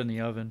just stood in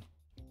the oven.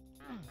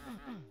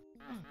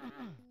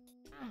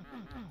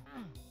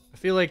 I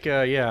feel like,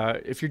 yeah,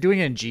 if you're doing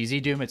it in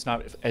Jeezy Doom, it's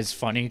not as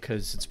funny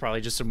because it's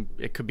probably just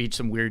it could be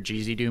some weird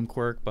Jeezy Doom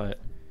quirk, but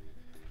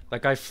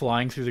that guy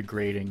flying through the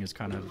grating is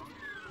kind of...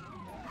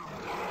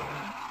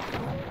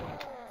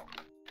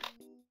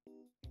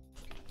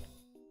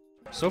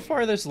 So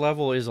far, this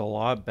level is a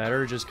lot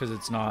better just because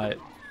it's not...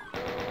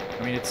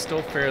 I mean, it's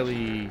still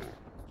fairly...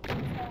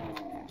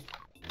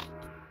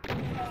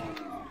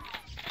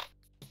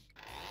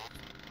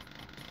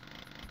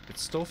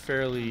 It's still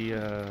fairly,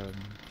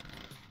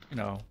 you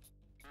know,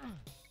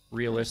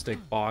 realistic,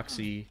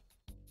 boxy.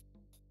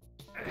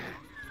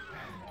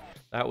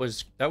 That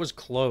was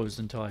closed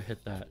until I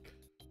hit that.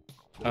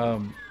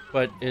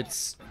 But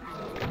it's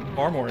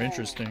far more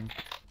interesting.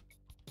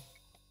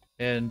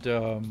 And, you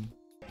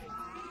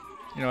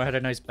know, I had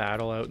a nice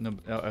battle out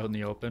in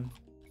the open.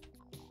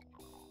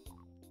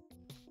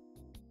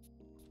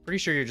 Pretty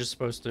sure you're just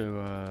supposed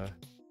to,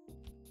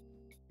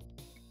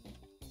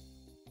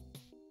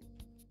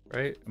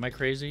 right? Am I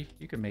crazy?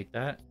 You can make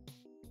that.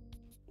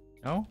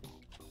 No?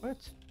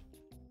 What?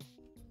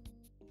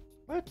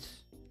 What?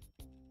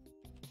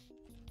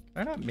 Can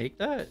I not make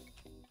that?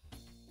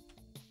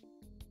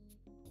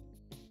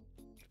 I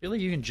feel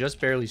like you can just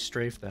barely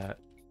strafe that.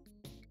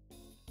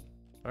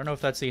 I don't know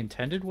if that's the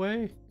intended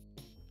way.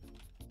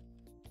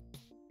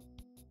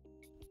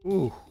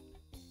 Ooh.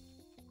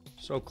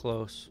 So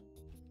close.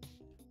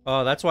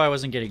 Oh, that's why I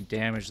wasn't getting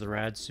damaged, the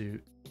rad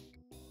suit.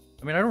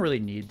 I mean, I don't really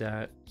need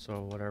that,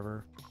 so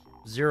whatever.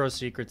 0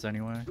 secrets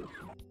anyway.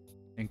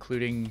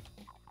 Including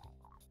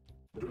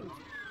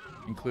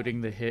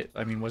the hit.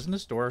 I mean, wasn't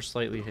this door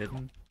slightly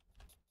hidden?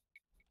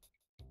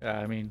 Yeah,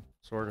 I mean,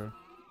 sorta.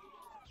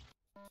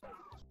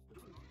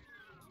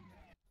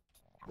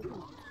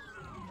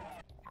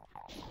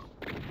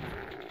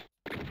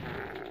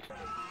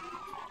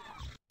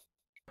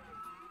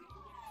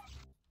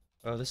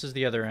 Oh, this is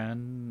the other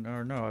end.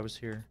 Or no, I was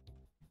here.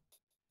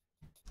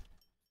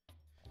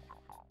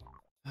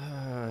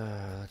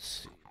 Let's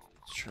see.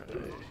 Let's try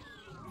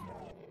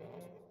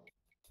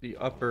the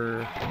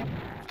upper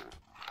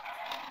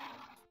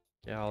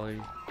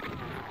galley.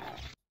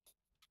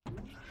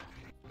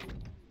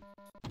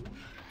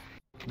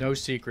 No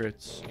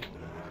secrets.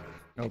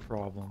 No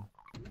problem.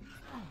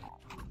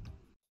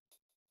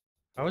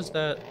 How is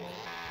that?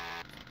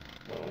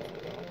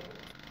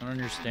 I don't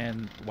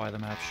understand why the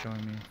map's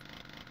showing me.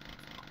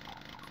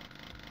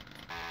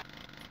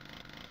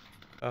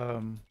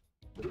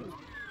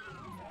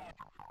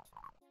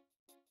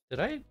 Did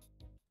I...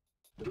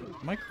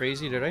 Am I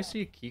crazy? Did I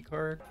see a key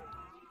card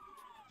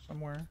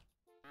somewhere?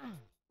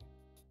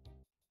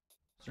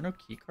 Is there no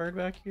key card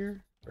back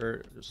here?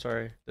 Or,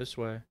 sorry, this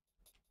way.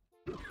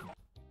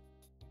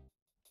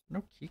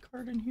 No key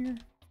card in here?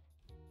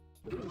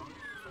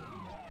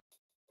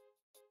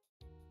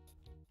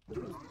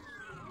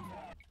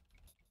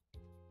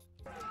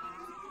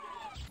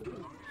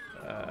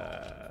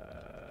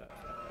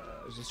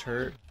 Does this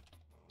hurt?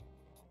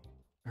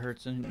 It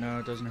hurts in... No,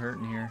 it doesn't hurt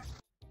in here.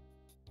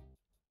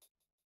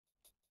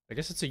 I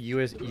guess it's a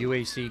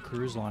UAC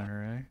cruise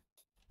liner,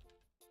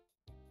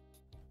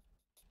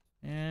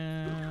 eh?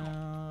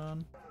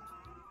 And...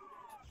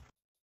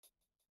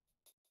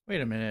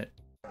 Wait a minute.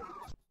 What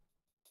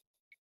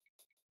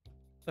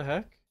the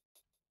heck?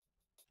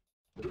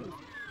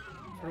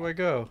 Where do I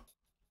go?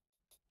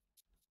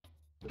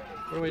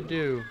 What do I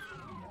do?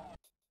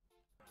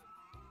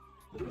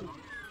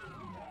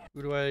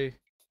 Who do I...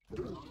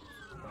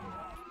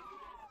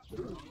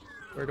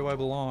 Where do I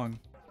belong?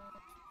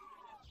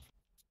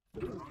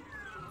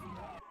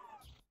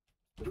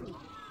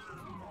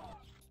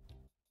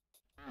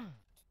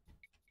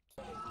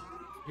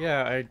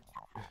 Yeah, I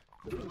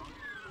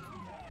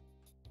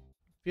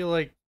feel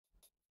like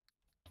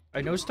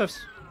I know stuff's...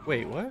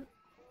 Wait, what?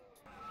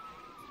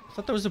 I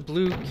thought that was a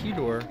blue key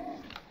door.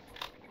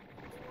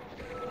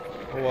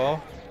 Oh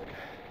well.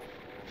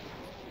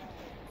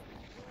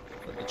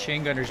 Let the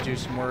chain gunners do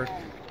some work.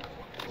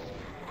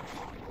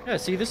 Yeah,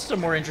 see, this is a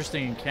more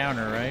interesting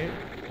encounter, right?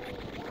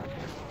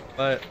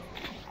 But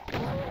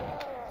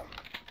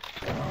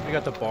we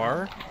got the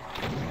bar.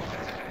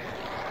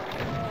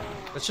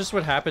 That's just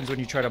what happens when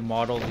you try to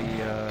model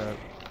the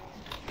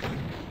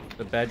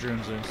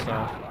bedrooms and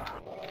stuff.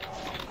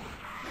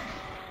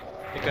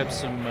 Pick up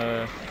some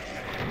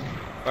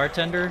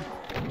bartender.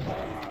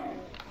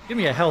 Give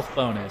me a health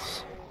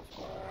bonus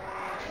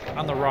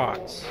on the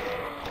rocks.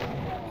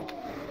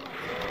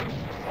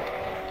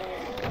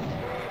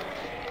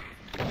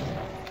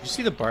 Did you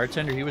see the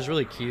bartender? He was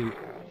really cute.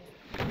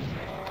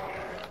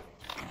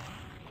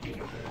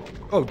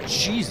 Oh,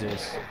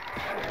 Jesus.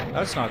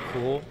 That's not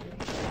cool.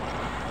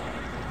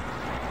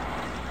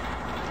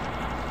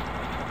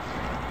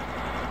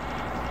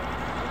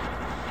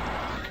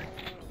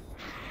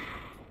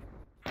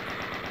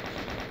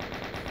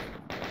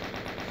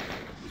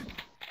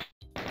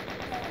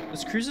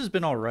 This cruise has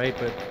been alright,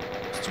 but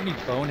there's too many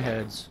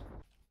boneheads.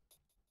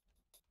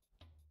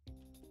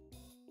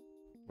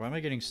 Why am I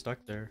getting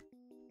stuck there?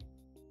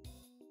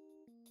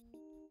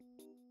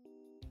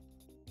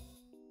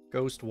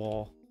 Ghost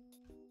wall.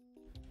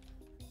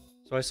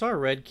 So I saw a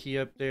red key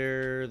up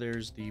there.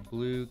 There's the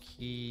blue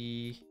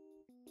key.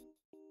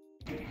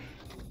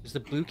 Is the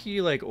blue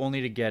key like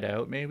only to get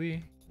out,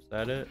 maybe? Is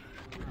that it?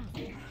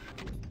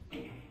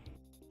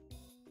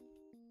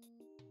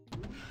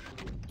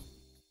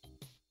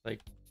 Like,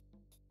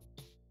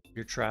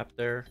 you're trapped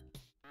there.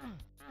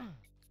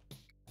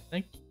 I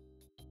think.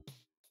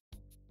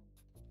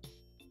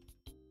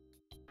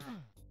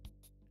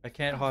 I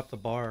can't hop the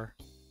bar.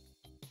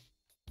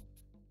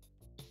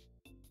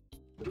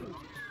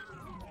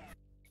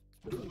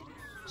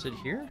 Is it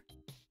here?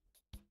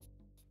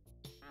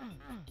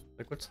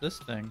 Like, what's this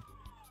thing?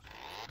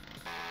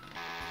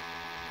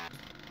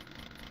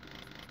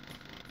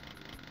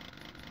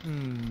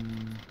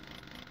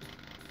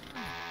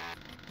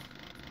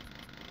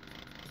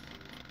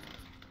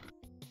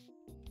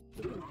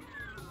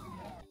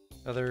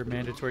 Other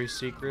mandatory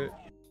secret.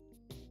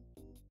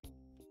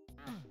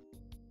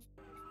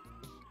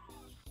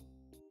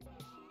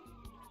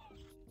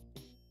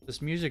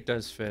 This music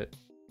does fit,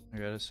 I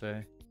gotta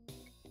say.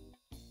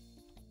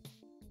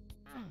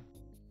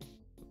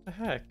 What the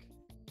heck?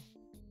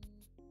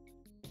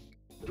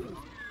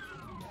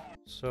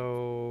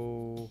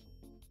 So,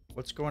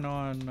 what's going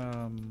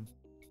on?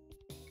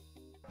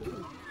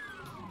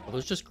 Are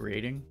those just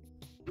gratings?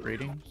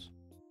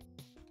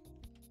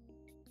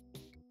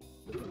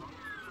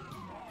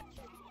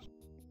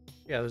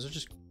 Yeah, those are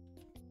just...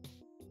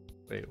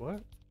 Wait,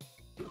 what?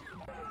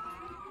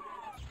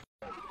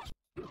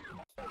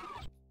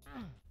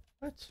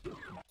 What's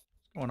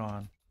going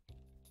on?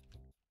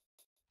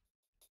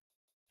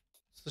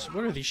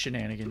 What are these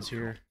shenanigans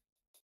here?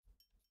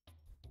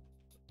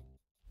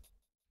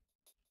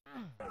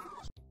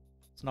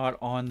 It's not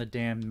on the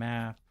damn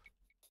map.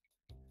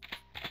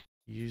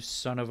 You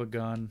son of a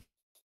gun.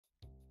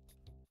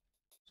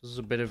 This is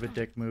a bit of a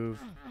dick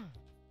move.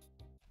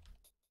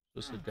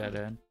 Just a dead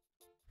end.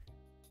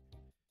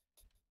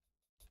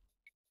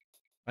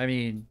 I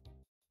mean...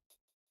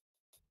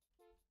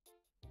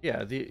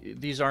 Yeah,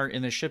 these aren't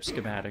in the ship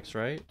schematics,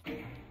 right?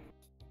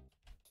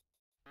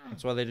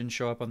 That's why they didn't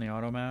show up on the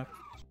auto map.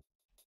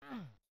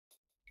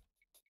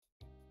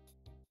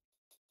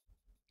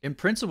 In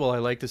principle, I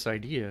like this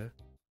idea.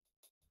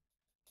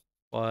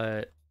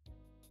 But...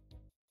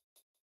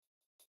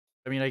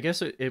 I mean, I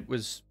guess it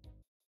was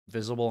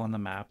visible on the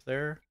map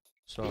there.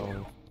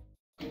 So...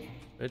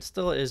 It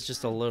still is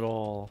just a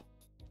little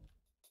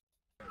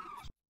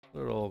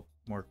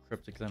more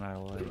cryptic than I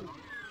like.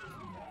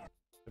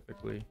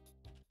 Typically.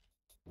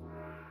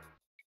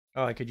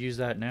 Oh, I could use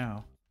that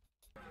now.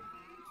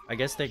 I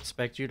guess they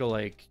expect you to,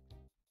 like...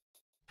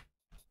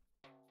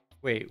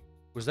 Wait,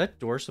 was that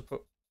door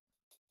supposed...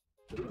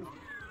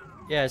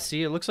 Yeah,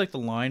 see, it looks like the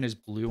line is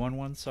blue on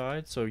one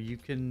side, so you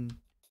can...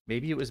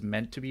 Maybe it was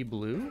meant to be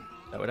blue?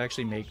 That would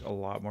actually make a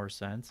lot more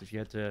sense if you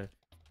had to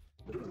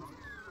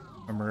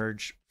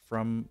emerge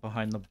from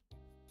behind the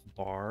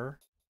bar.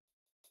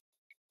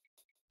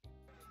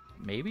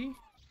 Maybe?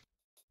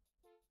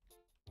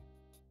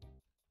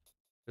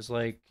 Because,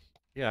 like...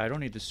 Yeah, I don't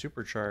need the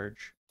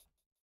supercharge.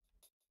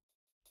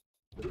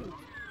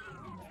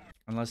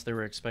 Unless they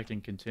were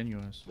expecting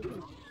continuous.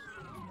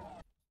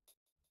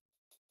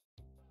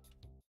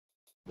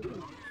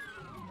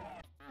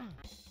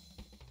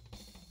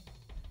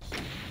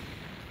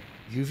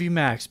 UV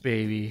max,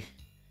 baby.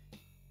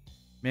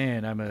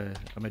 Man, I'm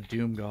a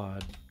doom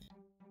god.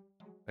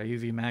 I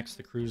UV max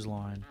the cruise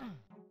line.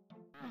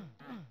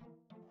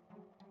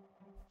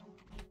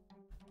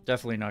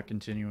 Definitely not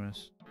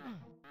continuous.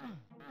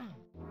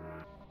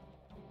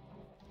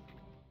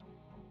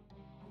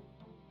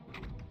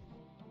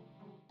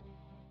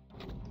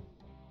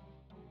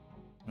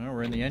 Oh,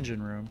 we're in the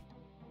engine room.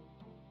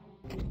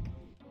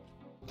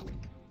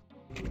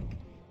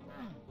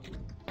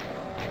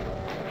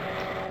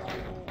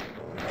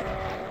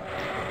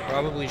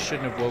 Probably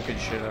shouldn't have woken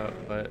shit up,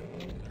 but...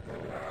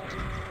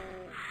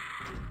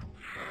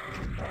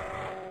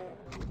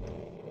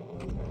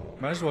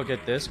 might as well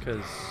get this,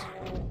 because...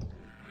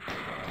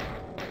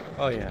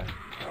 oh, yeah.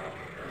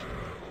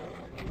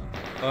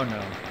 Oh,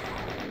 no.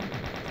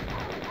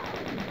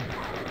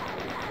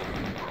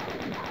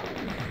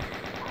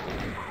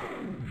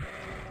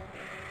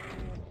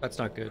 That's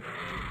not good.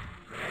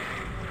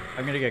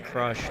 I'm gonna get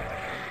crushed.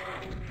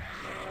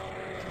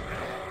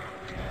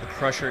 The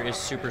crusher is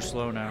super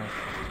slow now.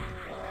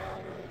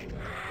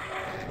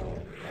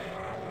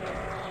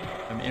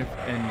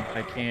 And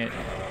I can't...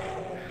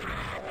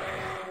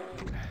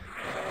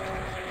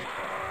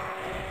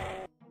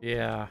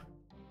 yeah.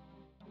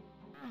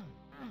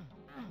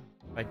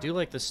 I do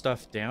like the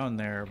stuff down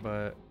there,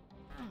 but...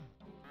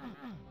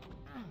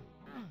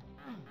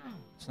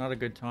 it's not a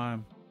good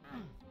time.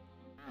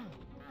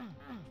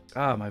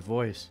 Ah, my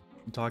voice.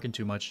 I'm talking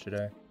too much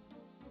today.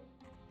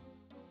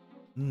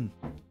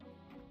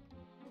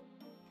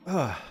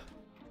 Ah.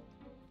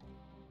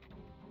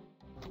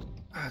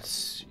 Let's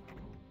see.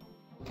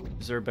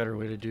 Is there a better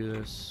way to do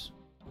this?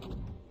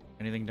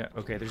 Anything down?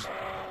 Okay, there's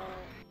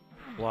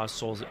lost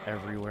souls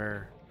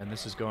everywhere, and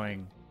this is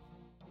going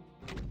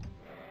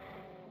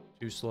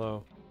too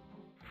slow.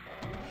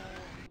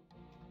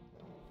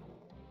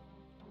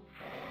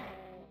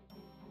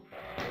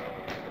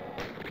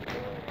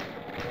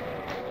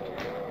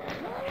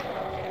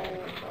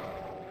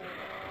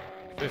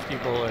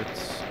 $50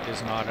 bullets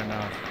is not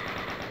enough.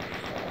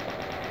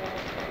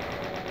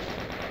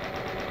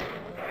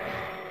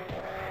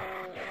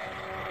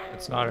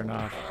 It's not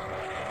enough.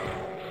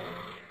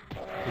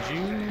 Could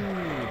you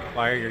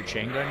fire your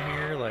chain gun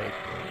here? Like...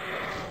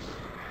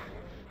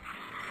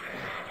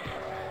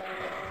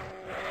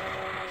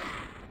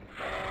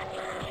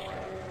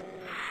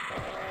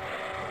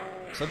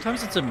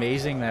 sometimes it's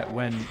amazing that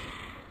when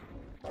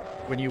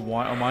you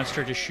want a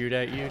monster to shoot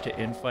at you to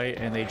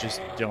infight and they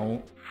just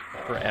don't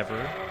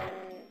forever.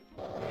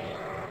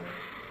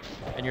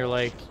 And you're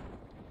like...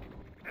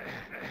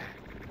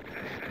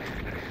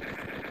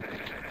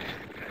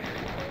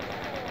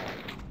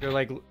 they're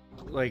like,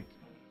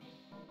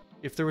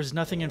 if there was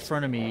nothing in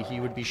front of me, he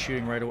would be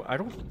shooting right away. I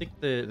don't think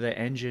the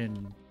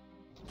engine,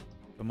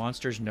 the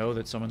monsters know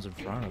that someone's in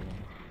front of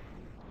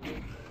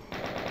them.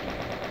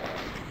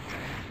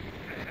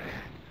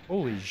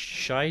 Holy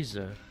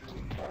shiza.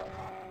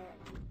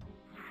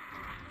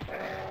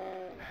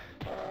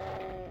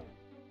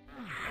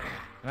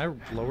 Can I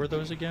lower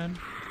those again?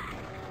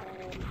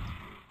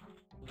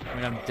 I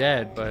mean, I'm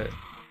dead, but...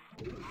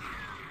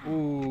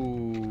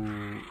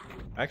 ooh.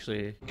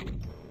 Actually...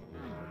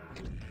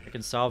 I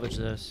can salvage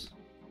this.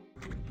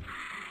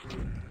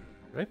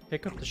 Did I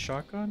pick up the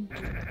shotgun?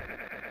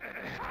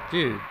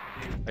 Dude,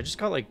 I just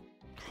got, like,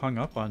 hung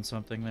up on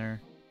something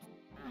there.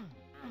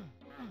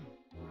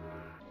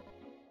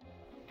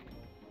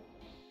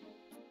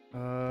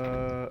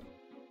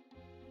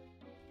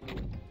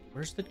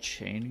 Where's the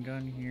chain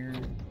gun here?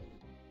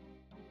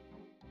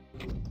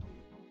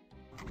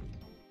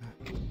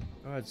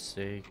 God's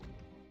sake.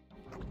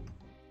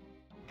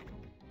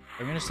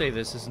 I'm gonna say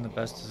this isn't the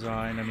best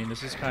design. I mean,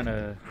 this is kind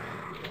of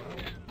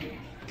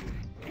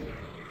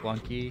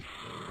clunky.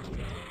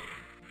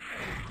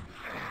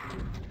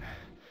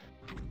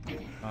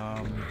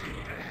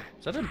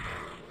 Is that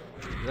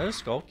a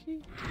skull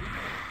key?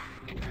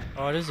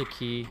 Oh, it is a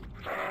key.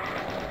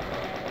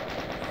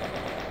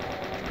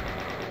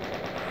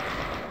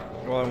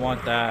 Well, I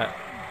want that.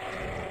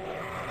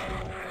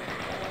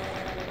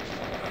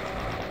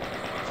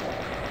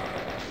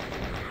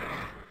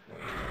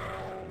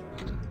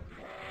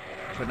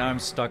 But now I'm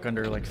stuck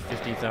under like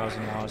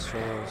 50,000 lost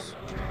souls,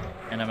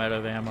 and I'm out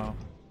of ammo.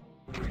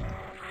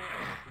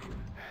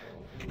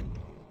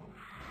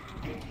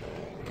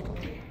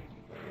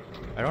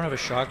 I don't have a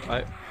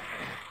shotgun.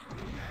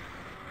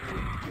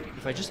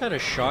 If I just had a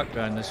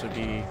shotgun, this would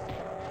be...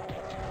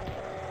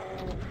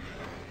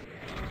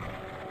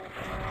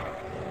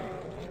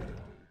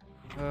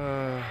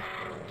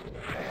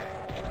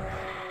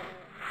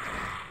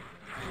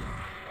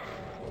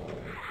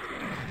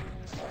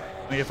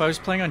 I mean, if I was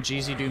playing on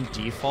GZ Doom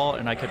default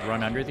and I could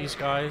run under these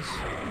guys,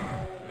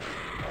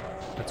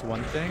 that's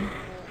one thing.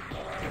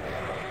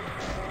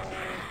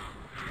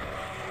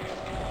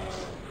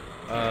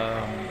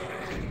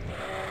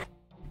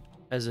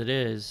 As it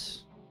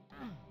is,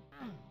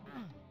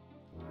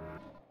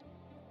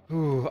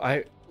 ooh,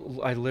 I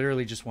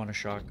literally just want a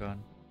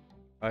shotgun.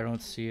 I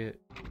don't see it.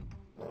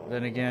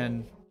 Then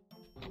again,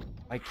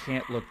 I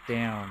can't look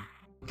down.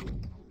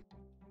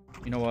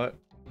 You know what?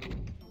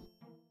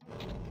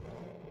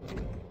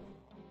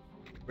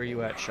 Where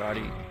you at,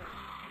 Shoddy?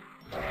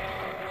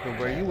 Yo,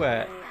 where you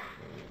at?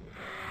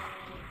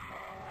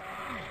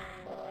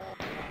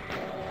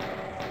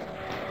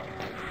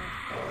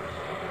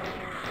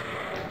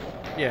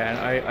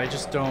 Yeah, and I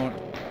just don't...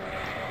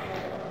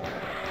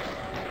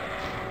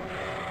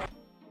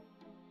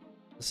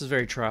 This is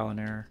very trial and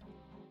error.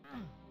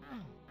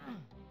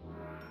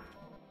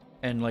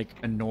 And, like,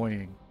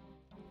 annoying.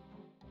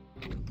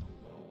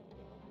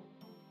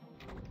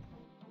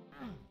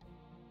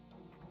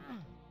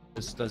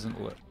 This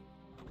doesn't look...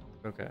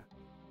 Okay.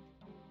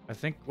 I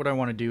think what I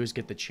want to do is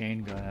get the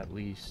chain gun at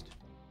least.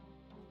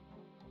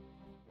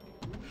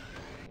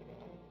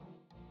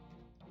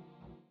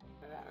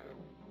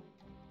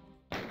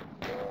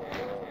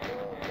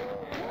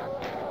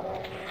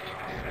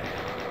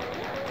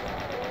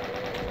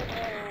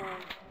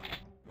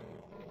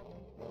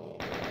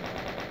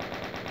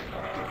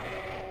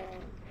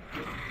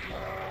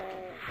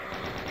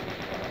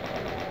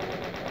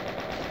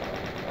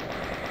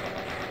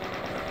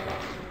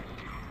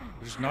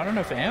 There's not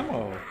enough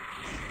ammo.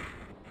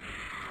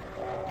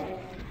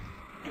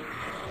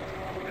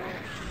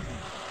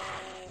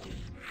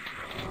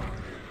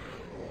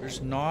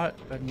 There's not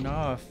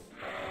enough.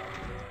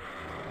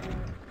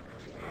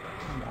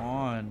 Come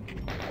on.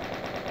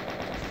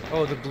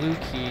 Oh, the blue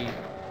key.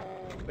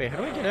 Wait, how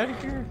do I get out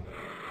of here?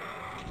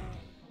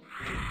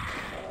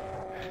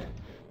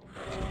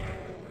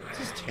 This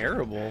is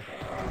terrible.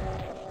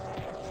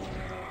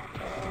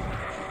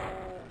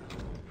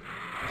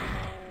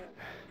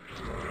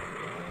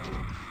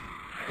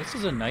 This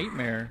is a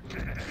nightmare.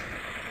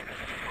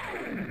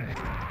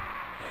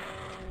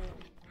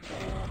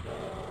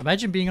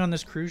 Imagine being on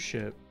this cruise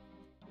ship.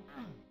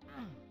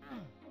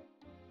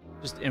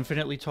 Just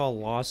infinitely tall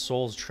lost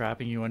souls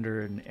trapping you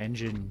under an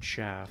engine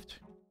shaft.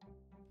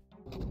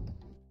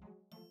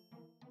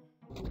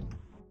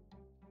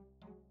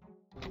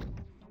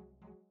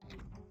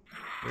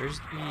 Where's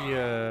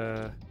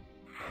the,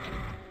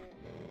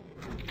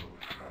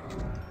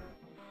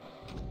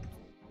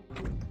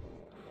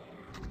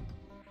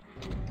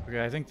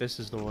 Okay, I think this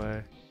is the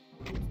way.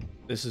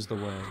 This is the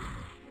way.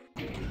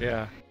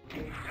 Yeah.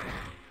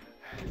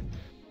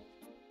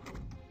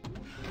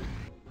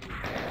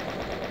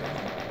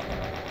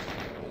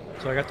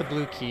 So I got the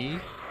blue key.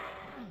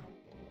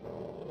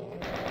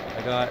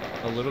 I got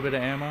a little bit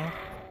of ammo.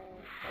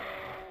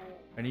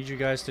 I need you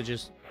guys to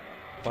just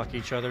fuck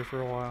each other for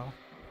a while.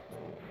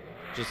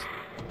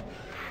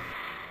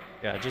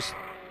 Yeah, just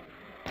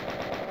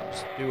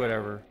do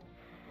whatever.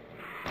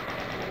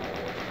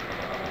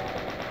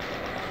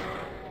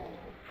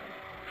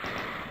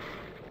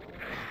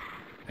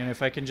 And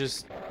if I can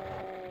just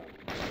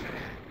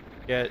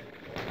get,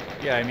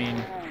 yeah, I mean,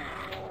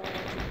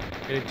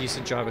 get a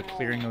decent job at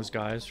clearing those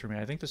guys for me.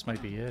 I think this might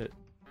be it.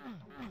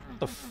 What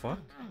the fuck?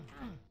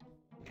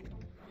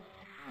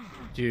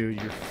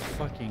 Dude, you're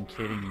fucking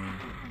kidding me.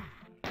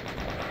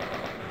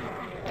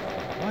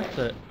 What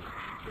the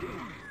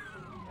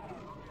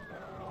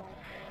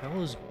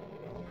hell is... What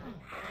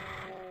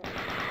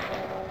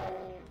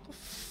the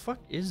fuck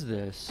is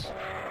this?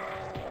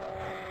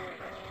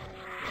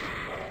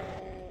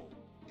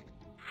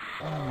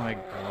 Oh my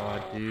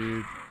god,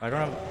 dude. I don't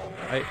have...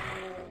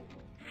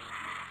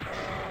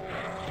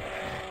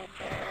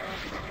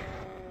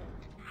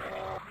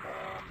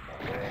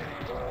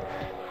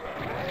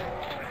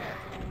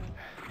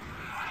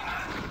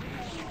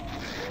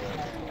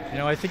 You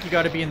know, I think you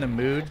gotta be in the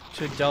mood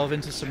to delve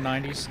into some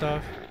 90s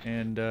stuff,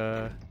 and,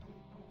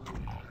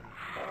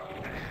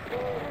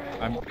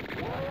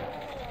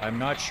 I'm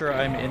not sure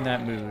I'm in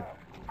that mood.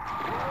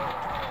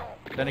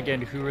 Then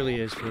again, who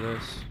really is for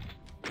this?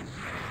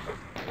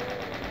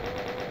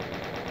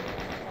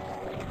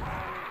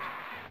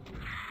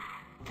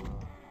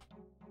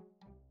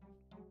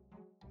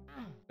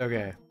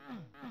 Okay.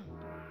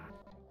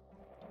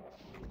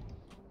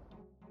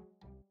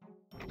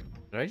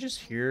 Did I just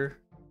hear?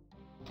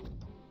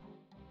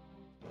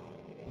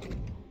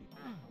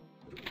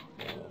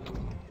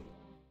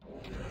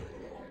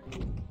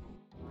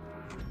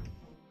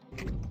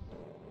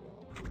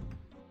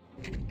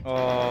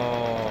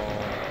 Oh,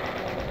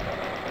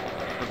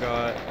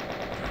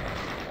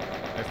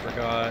 I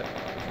forgot.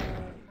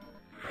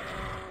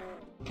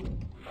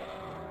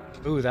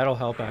 Ooh, that'll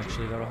help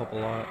actually. That'll help a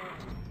lot.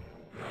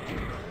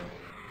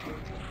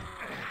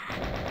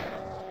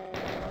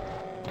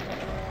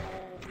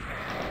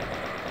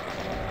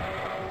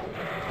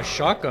 A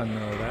shotgun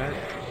though, that.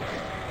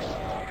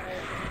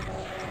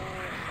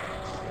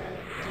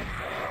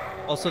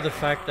 Also the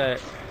fact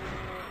that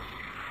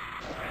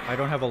I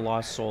don't have a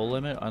lost soul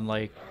limit,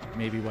 unlike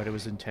maybe what it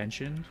was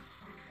intentioned.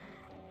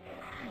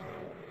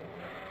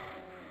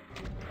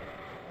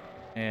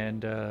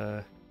 And,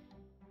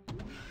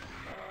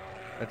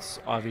 that's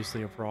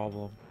obviously a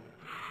problem.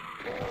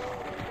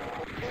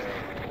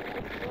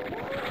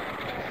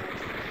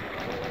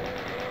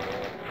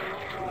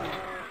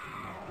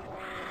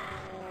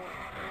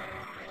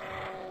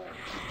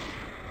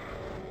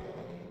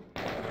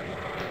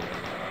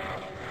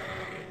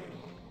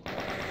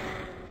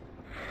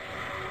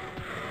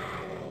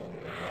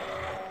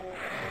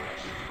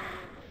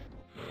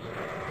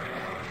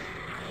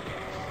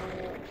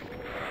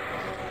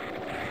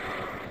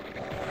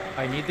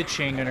 I need the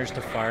chain gunners to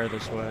fire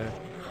this way.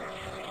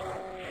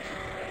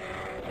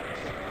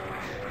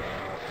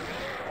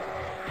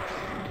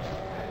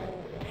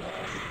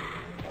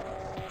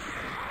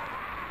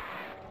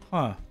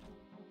 Huh.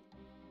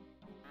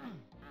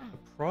 The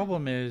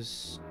problem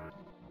is,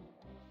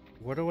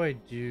 what do I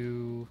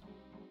do?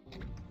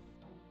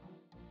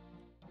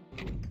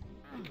 I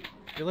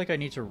feel like I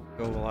need to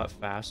go a lot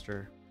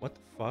faster. What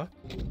the fuck?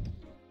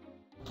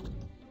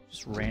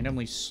 Just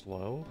randomly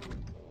slow?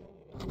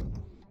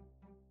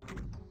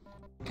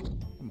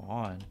 Come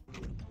on.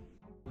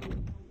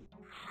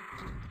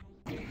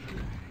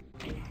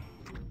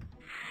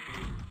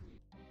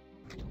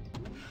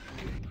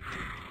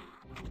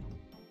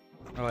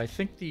 Oh, I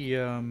think the,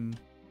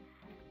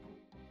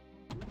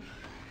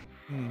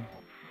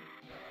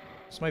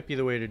 this might be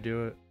the way to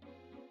do it.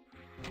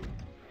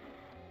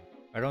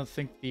 I don't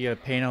think the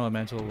pain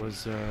elemental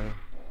was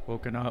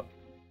woken up.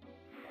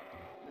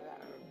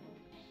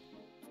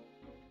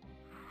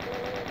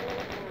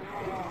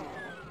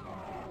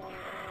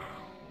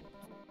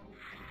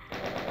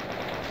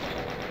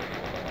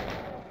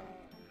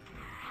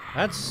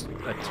 That's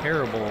a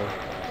terrible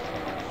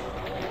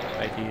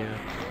idea.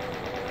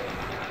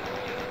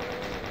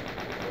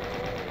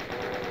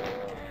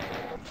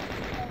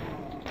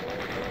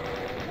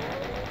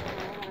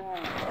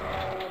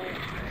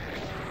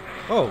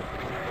 Oh,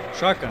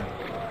 shotgun.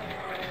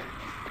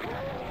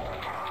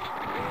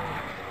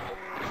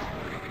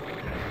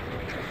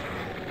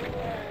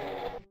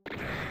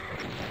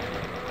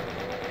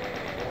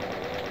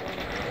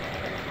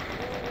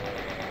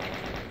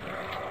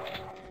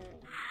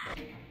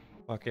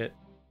 Fuck it.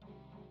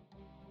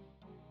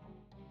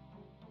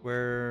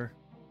 Where...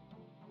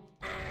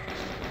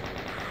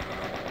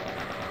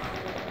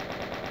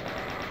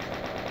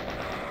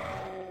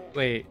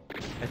 Wait,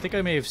 I think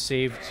I may have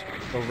saved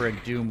over a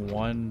Doom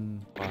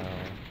 1 file.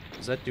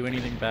 Does that do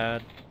anything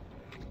bad?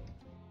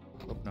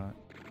 Hope not.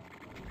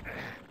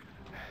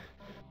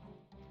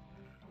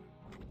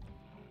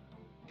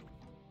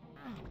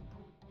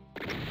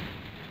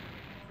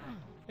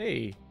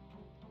 Hey!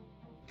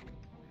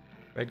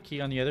 Red key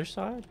on the other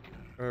side?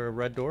 Or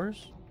red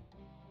doors?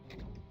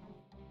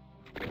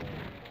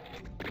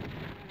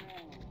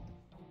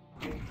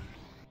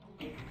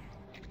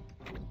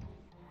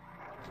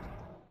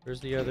 Where's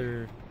the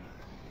other...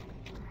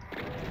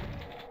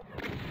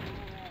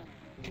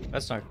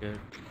 That's not good.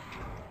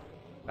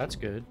 That's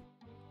good.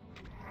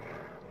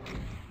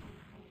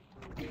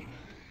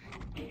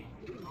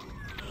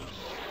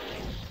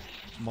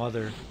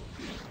 Mother.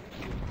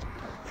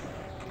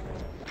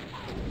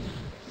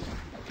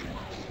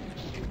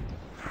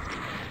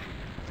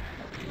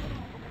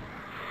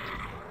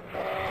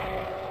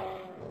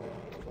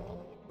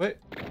 Wait,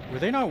 were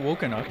they not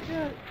woken up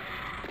yet?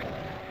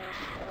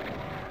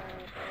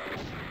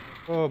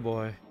 Oh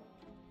boy.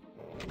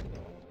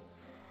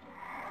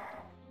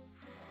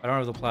 I don't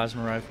have the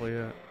plasma rifle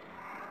yet.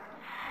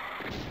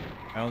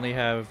 I only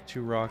have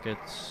 2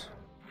 rockets.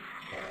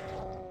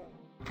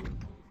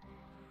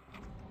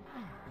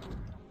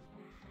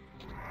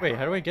 Wait,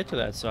 how do I get to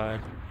that side?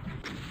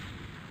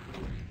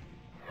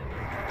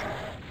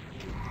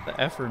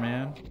 The effer,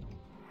 man.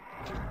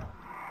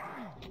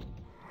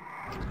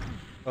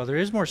 Oh, there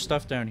is more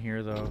stuff down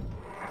here, though,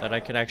 that I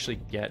could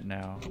actually get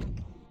now.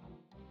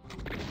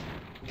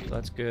 So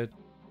that's good.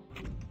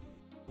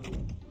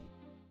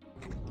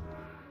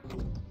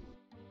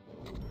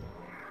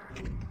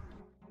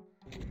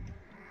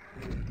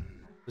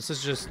 This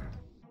is just...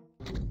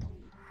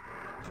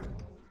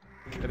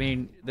 I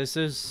mean, this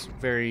is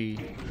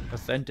very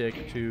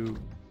authentic to...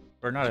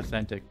 Or not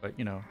authentic, but,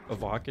 you know,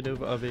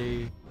 evocative of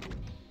a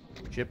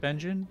ship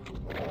engine.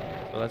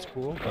 So that's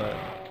cool, but...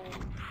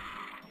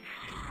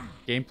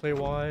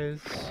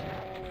 Gameplay-wise...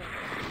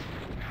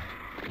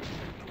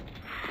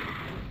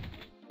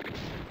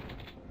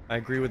 I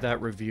agree with that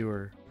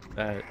reviewer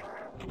that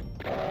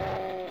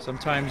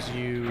sometimes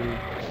you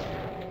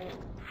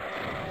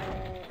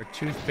are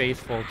too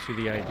faithful to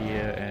the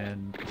idea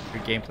and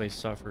your gameplay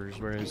suffers,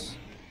 whereas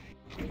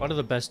a lot of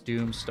the best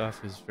Doom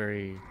stuff is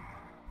very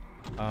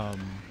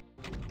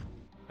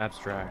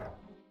abstract.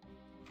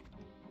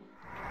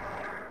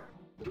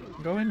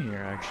 Go in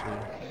here, actually.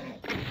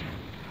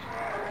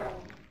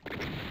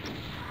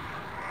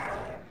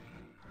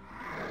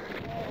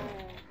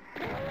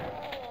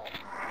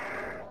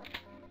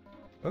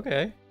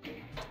 Okay.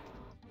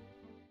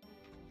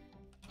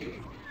 Do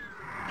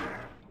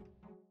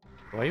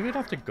I even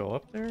have to go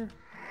up there?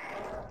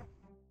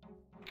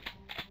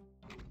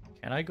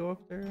 Can I go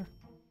up there?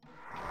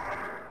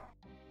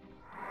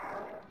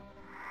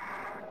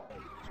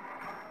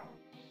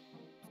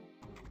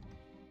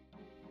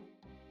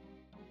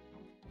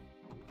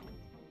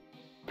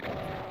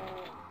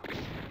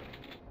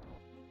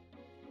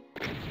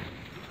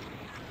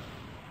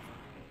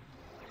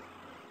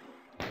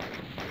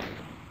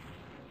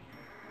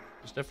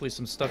 There's definitely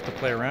some stuff to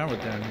play around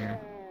with down here.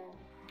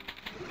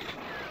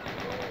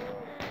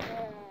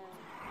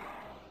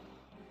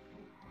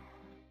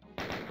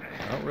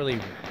 I don't really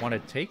want to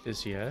take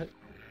this yet.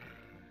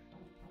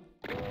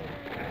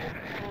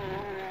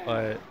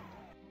 but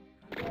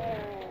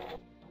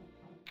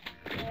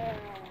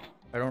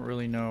I don't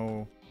really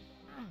know.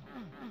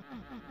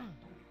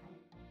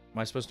 Am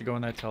I supposed to go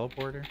in that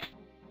teleporter?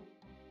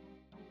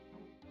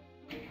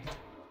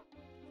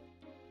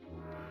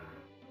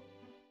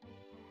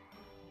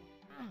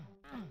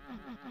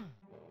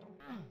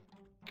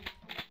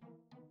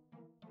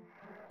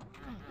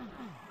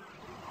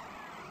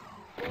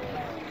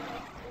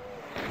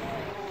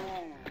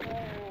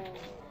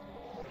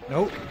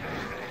 Nope.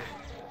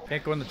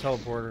 Can't go in the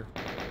teleporter.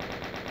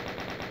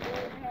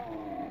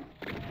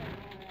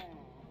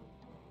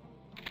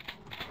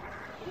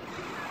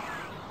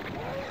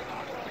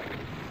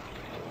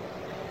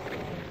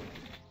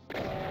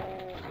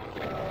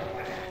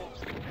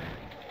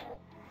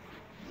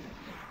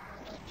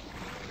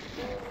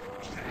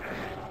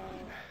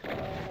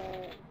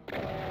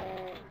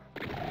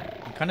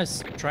 I'm kind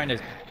of trying to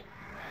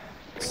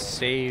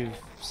save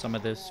some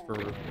of this for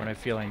when I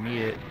feel I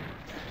need it.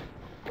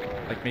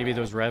 Like maybe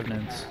those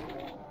revenants.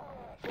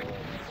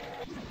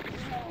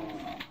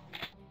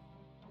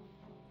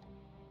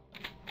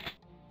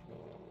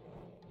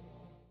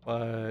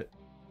 But...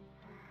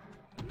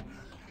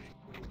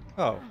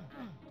 Oh.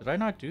 Did I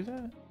not do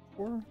that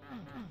before?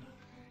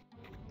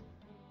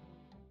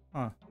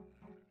 Huh.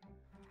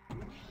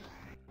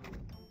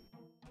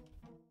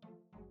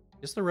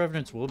 Guess the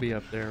revenants will be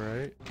up there,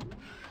 right?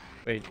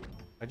 Wait,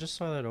 I just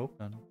saw that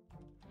open.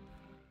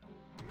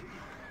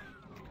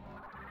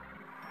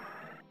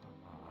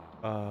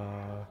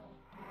 What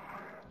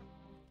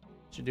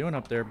you doing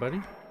up there,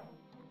 buddy?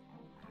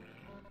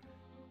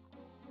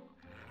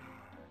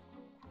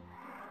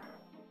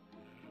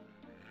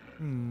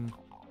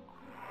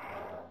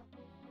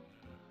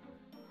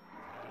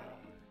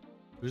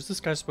 Who's this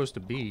guy supposed to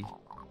be? Is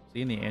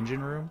he in the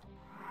engine room?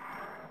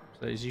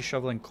 Is he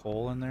shoveling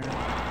coal in there?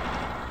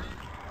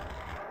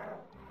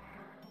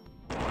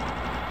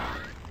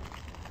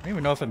 I don't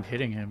even know if I'm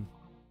hitting him.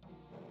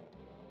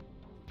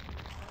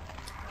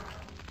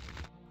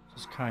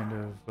 Just kind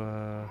of,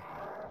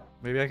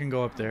 maybe I can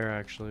go up there,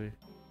 actually.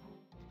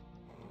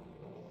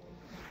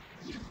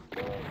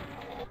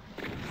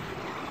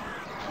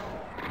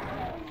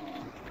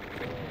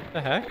 What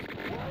the heck?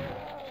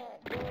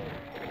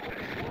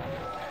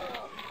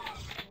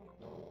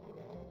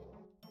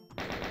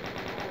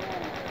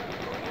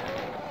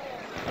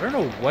 I don't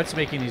know what's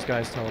making these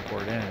guys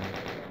teleport in.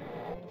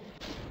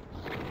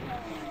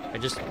 I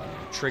just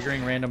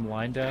triggering random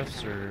line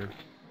deaths, or...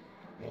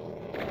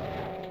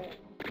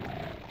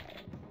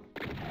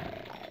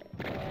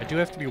 I do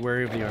have to be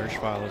wary of the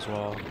archvile as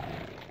well.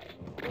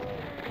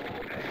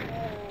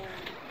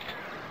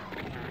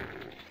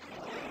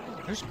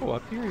 Can I just go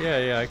up here?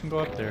 Yeah, I can go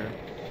up there.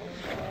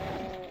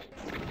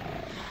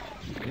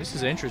 This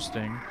is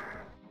interesting.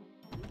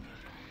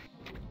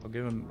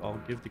 I'll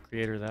give the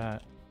creator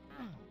that.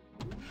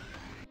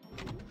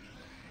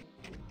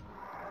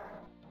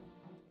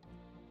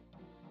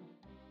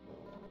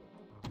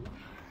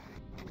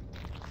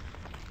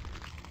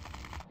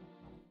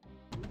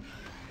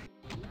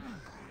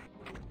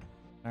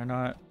 They're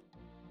not.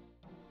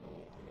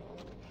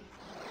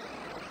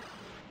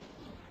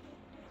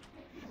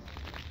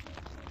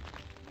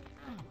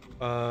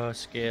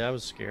 That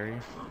was scary.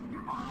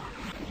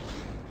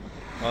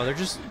 Oh,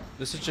 this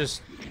is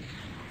just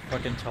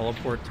fucking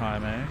teleport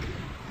time, eh?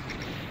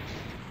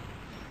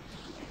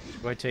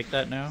 Do I take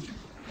that now?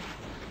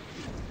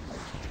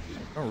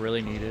 I don't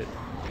really need it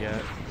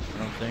yet, I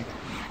don't think.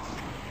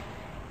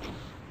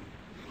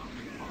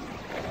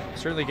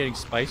 Certainly getting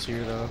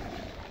spicier though.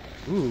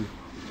 Ooh. You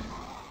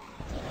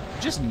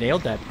just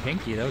nailed that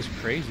pinky, that was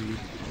crazy.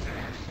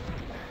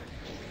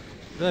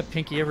 What did that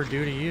pinky ever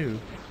do to you?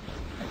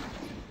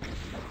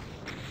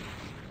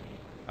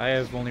 I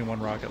have only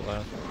one rocket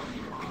left.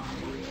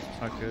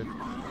 It's not good.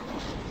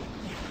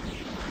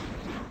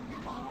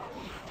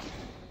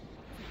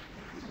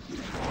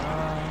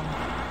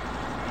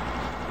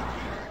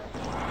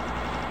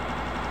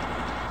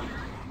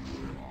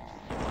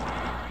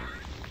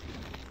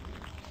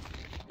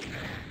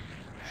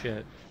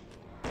 Shit.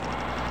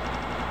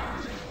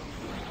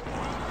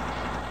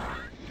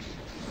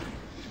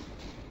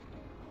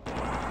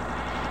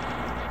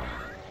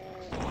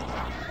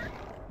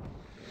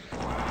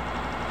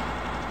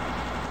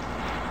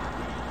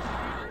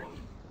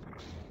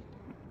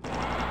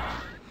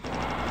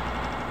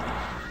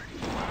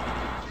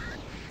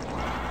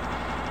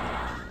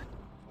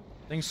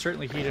 Things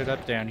certainly heated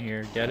up down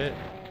here, get it?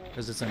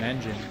 Because it's an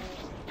engine.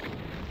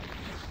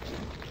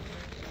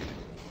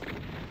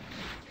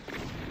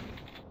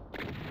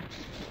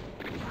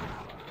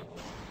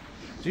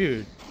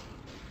 Dude.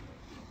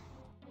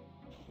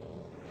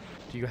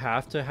 Do you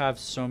have to have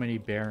so many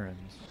barons?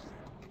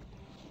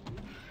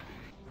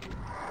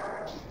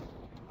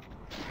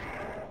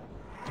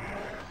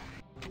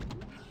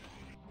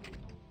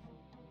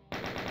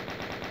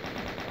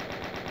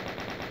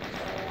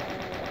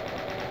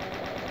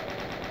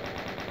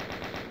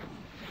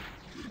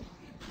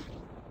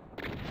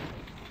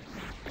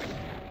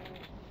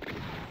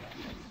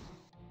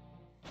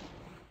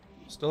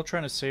 Still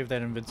trying to save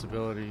that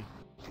invincibility.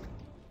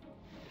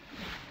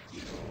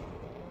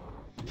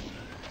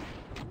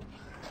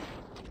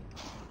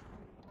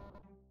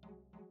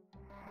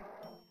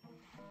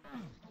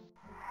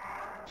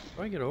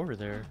 do I get over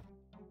there?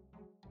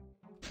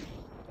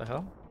 The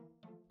hell?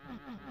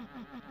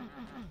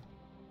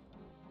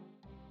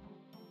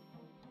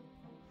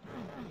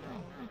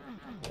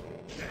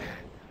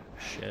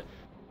 Shit.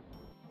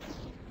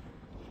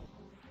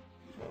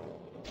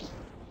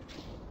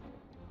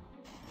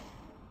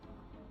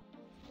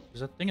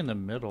 There's a thing in the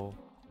middle.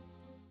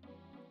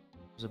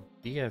 There's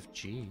a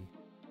BFG.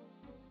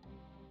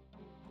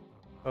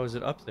 Oh, is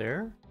it up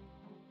there?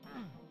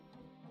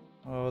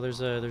 Oh,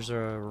 there's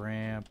a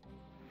ramp.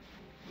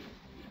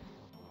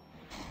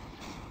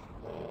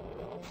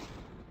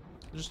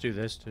 I'll just do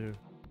this too.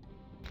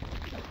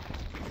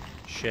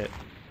 Shit.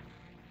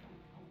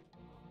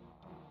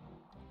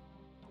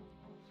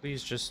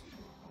 Please just...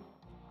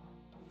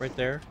 Right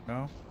there?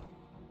 No?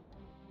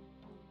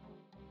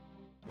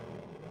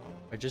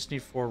 I just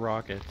need 4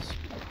 rockets.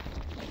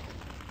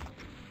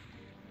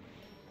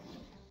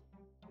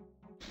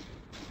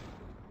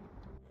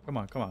 Come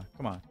on, come on,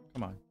 come on,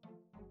 come on.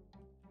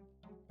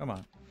 Come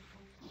on.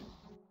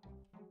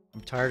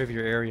 I'm tired of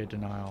your area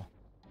denial.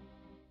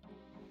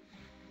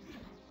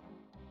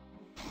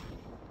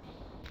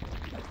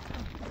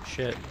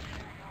 Shit.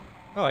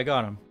 Oh, I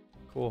got him.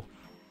 Cool.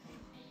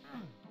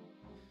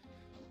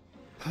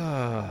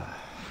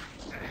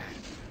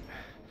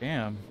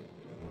 Damn.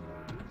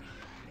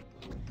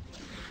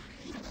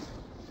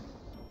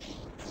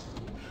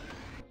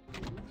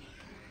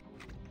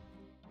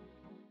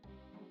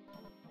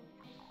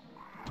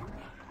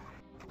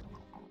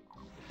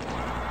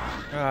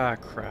 Ah,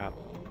 crap.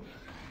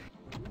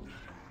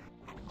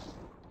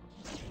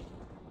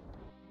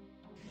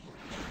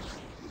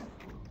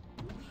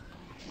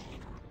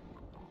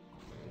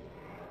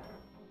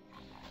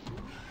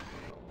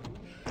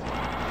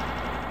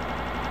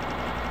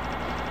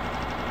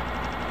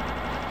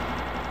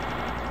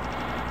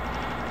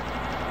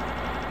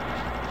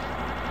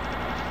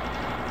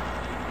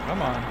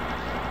 Come on.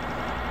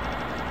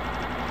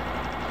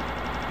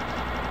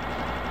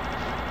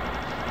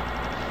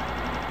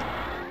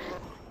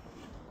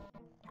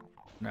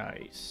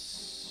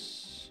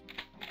 Nice.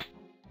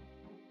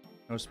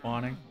 No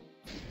spawning.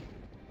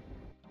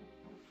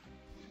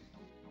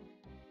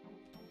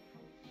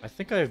 I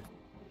think I've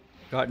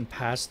gotten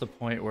past the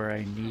point where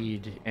I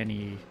need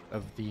any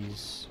of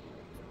these.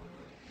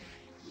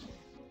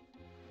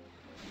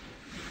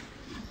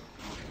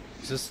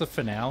 Is this the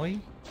finale?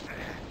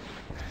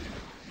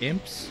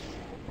 Imps?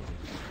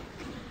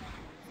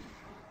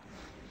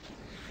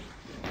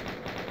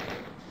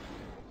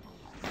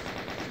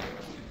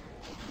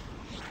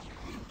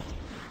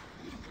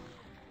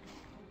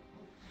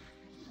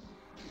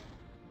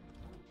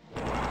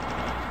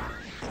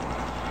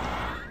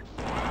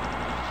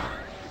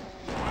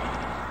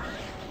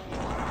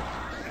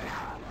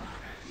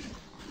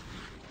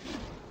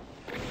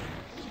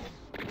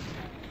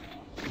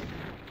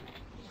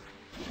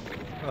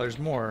 Oh, there's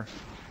more.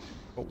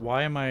 But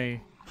why am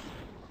I...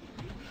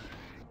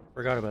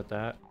 Forgot about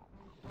that.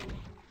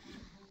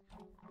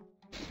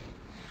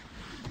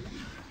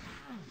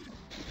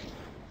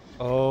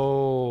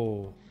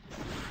 Oh.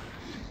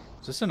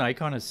 Is this an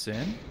icon of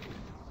sin?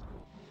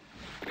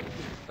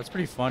 That's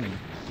pretty funny.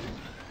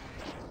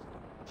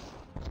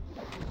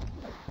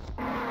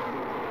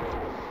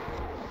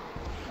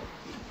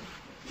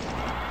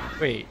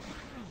 Wait.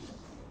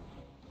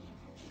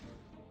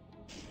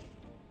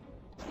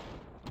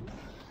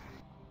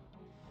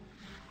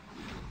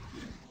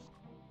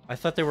 I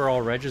thought they were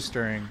all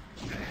registering.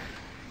 Did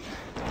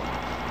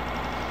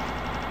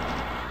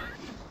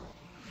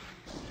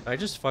I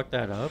just fuck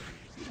that up?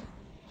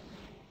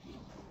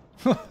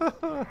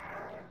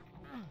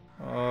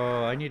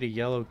 Oh, I need a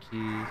yellow key.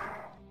 I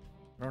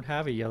don't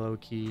have a yellow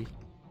key.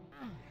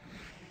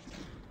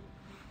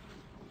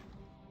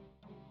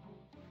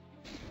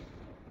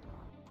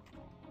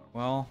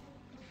 Well,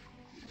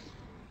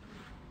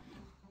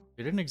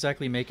 they didn't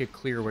exactly make it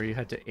clear where you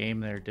had to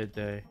aim there, did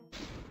they?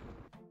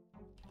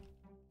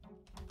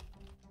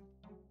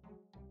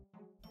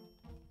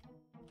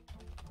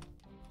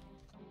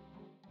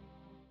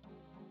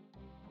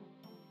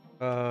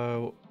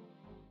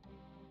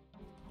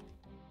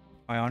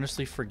 I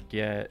honestly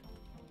forget.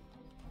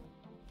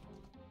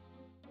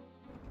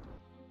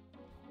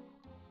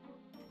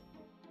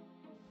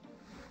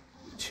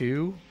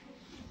 Two?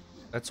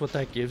 That's what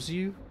that gives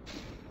you?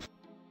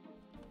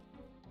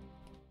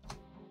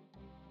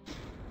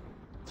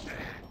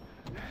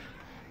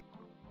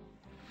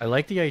 I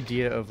like the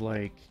idea of,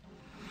 like,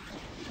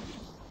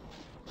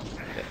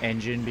 the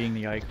engine being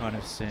the icon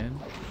of sin.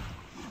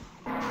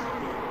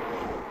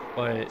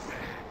 But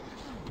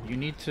you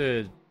need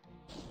to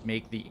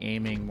make the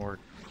aiming more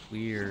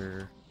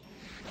clear,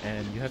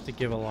 and you have to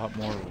give a lot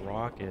more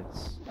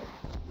rockets.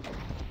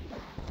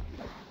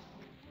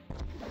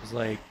 It's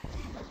like,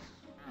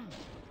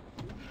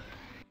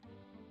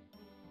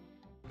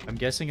 I'm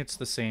guessing it's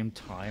the same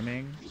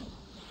timing,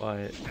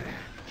 but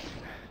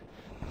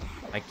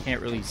I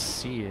can't really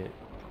see it.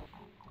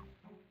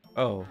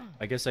 Oh,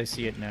 I guess I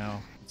see it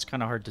now. It's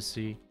kind of hard to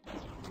see.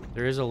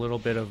 There is a little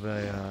bit of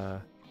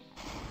a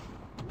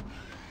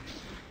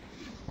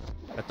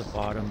at the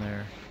bottom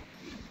there.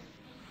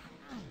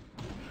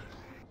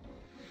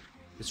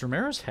 Is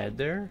Romero's head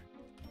there?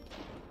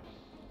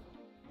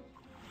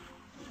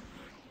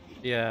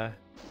 Yeah.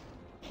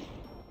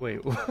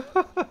 Wait.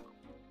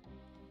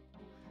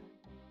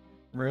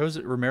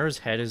 Romero's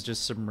head is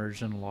just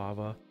submerged in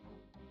lava.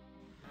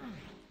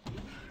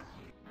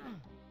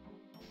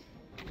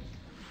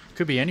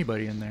 Could be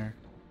anybody in there.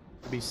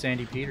 Could be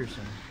Sandy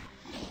Peterson.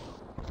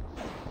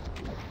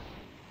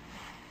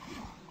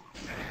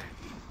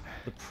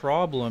 The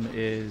problem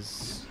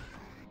is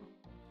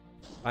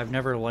I've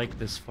never liked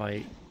this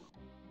fight.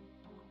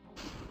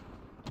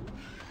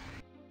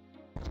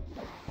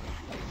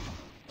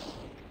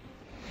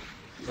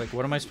 Like,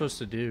 what am I supposed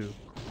to do?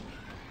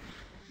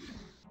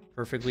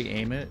 Perfectly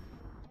aim it?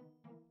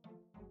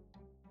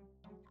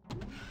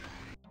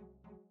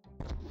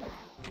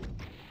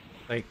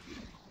 Like,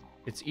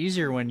 it's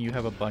easier when you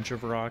have a bunch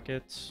of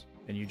rockets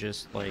and you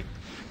just, like...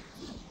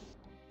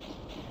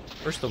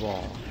 First of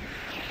all,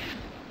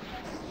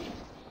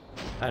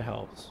 that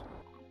helps.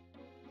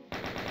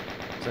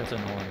 'Cause that's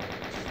annoying.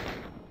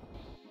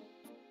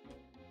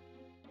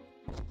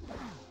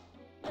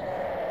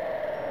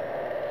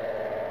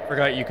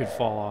 Forgot you could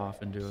fall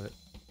off and do it.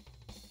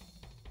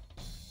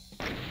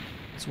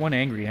 It's one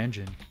angry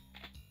engine.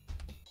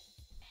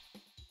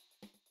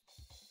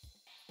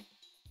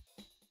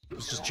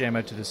 Let's just jam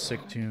out to this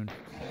sick tune.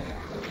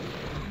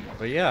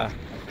 But yeah.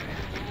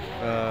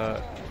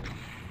 I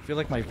feel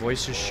like my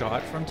voice is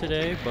shot from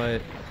today,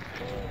 but...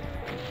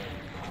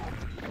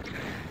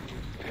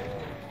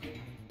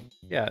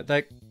 Yeah,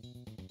 that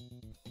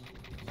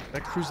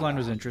cruise line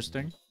was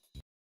interesting.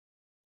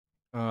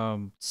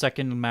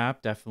 Second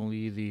map,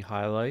 definitely the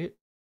highlight.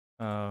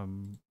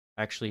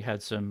 Actually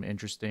had some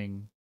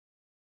interesting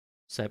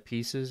set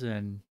pieces,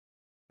 and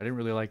I didn't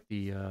really like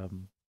the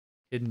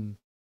hidden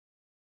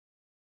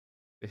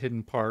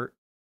part.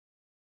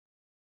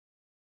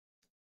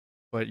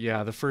 But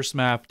yeah, the first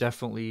map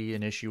definitely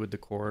an issue with the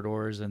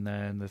corridors, and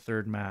then the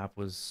third map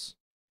was,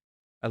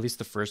 at least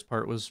the first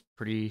part was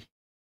pretty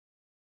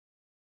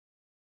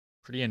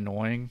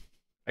annoying.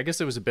 I guess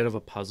it was a bit of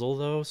a puzzle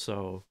though,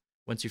 so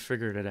once you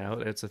figured it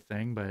out, it's a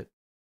thing, but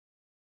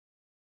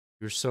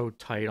you're so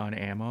tight on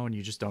ammo and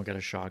you just don't get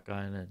a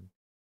shotgun, and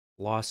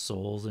lost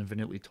souls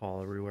infinitely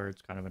tall everywhere.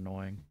 It's kind of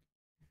annoying.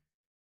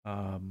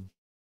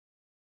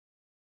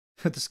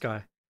 This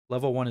guy.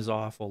 Level 1 is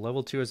awful.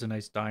 Level 2 is a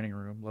nice dining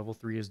room. Level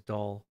 3 is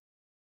dull.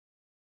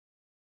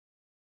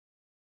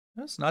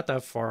 That's not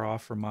that far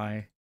off from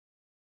my...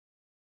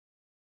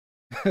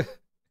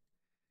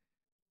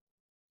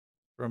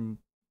 from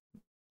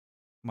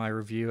my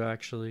review,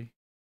 actually.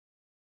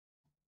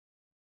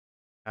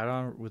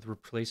 Add-on with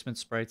replacement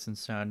sprites and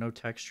sound. No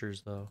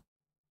textures, though.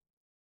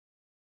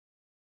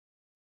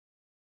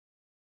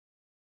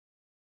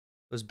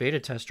 Those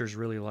beta testers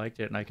really liked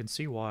it, and I can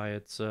see why.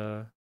 It's,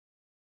 for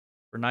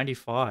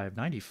 95.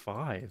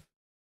 95?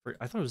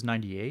 I thought it was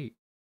 98.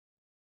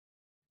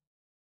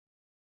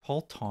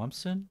 Paul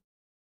Thompson?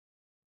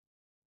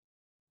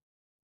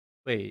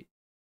 Wait.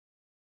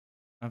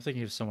 I'm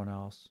thinking of someone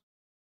else.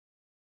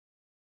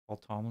 Paul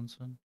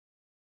Tomlinson?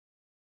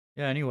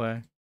 Yeah,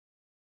 anyway.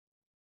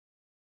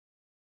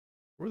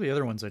 What were the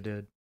other ones I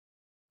did?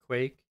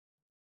 Quake?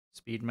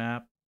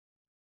 Speedmap?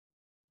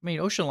 I mean,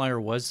 Ocean Liner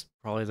was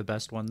probably the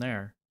best one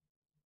there.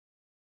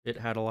 It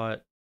had a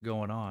lot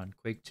going on.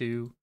 Quake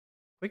 2.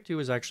 Quake 2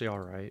 was actually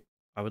alright.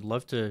 I would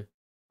love to...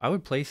 I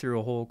would play through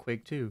a whole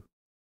Quake 2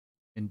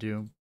 in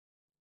Doom.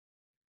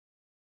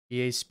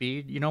 EA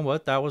Speed? You know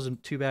what? That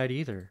wasn't too bad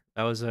either.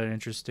 That was an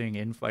interesting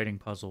infighting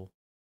puzzle.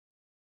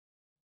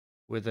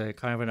 With a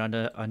kind of an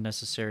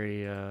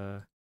unnecessary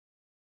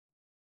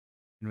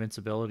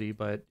invincibility,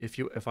 but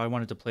if I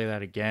wanted to play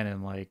that again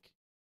in like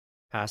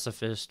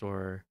Pacifist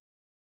or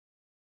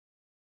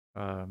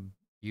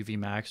UV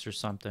Max or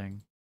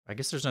something, I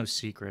guess there's no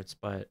secrets,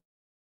 but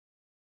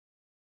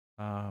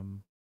oh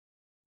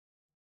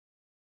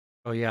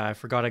yeah, I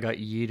forgot I got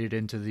yeeted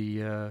into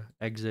the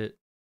exit.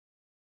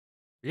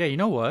 Yeah, you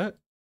know what?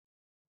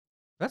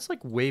 That's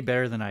like way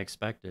better than I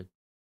expected,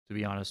 to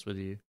be honest with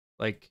you.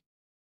 Like,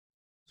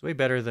 it's way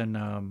better than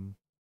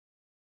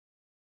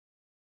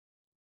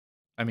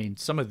I mean,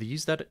 some of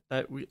these that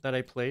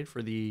I played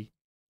for that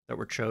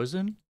were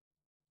chosen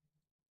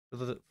for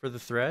the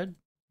thread.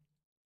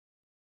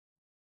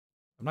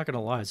 I'm not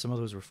gonna lie, some of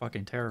those were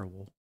fucking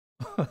terrible.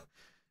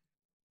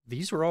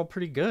 These were all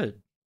pretty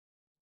good.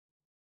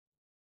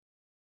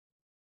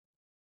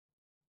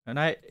 And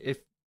I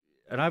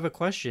have a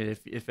question.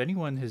 If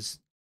anyone has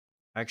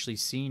actually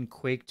seen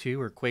Quake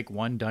 2 or Quake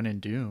 1 done in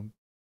Doom,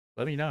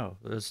 let me know.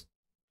 It's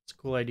a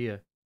cool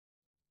idea.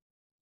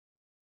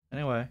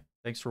 Anyway,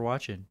 thanks for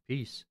watching.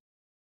 Peace.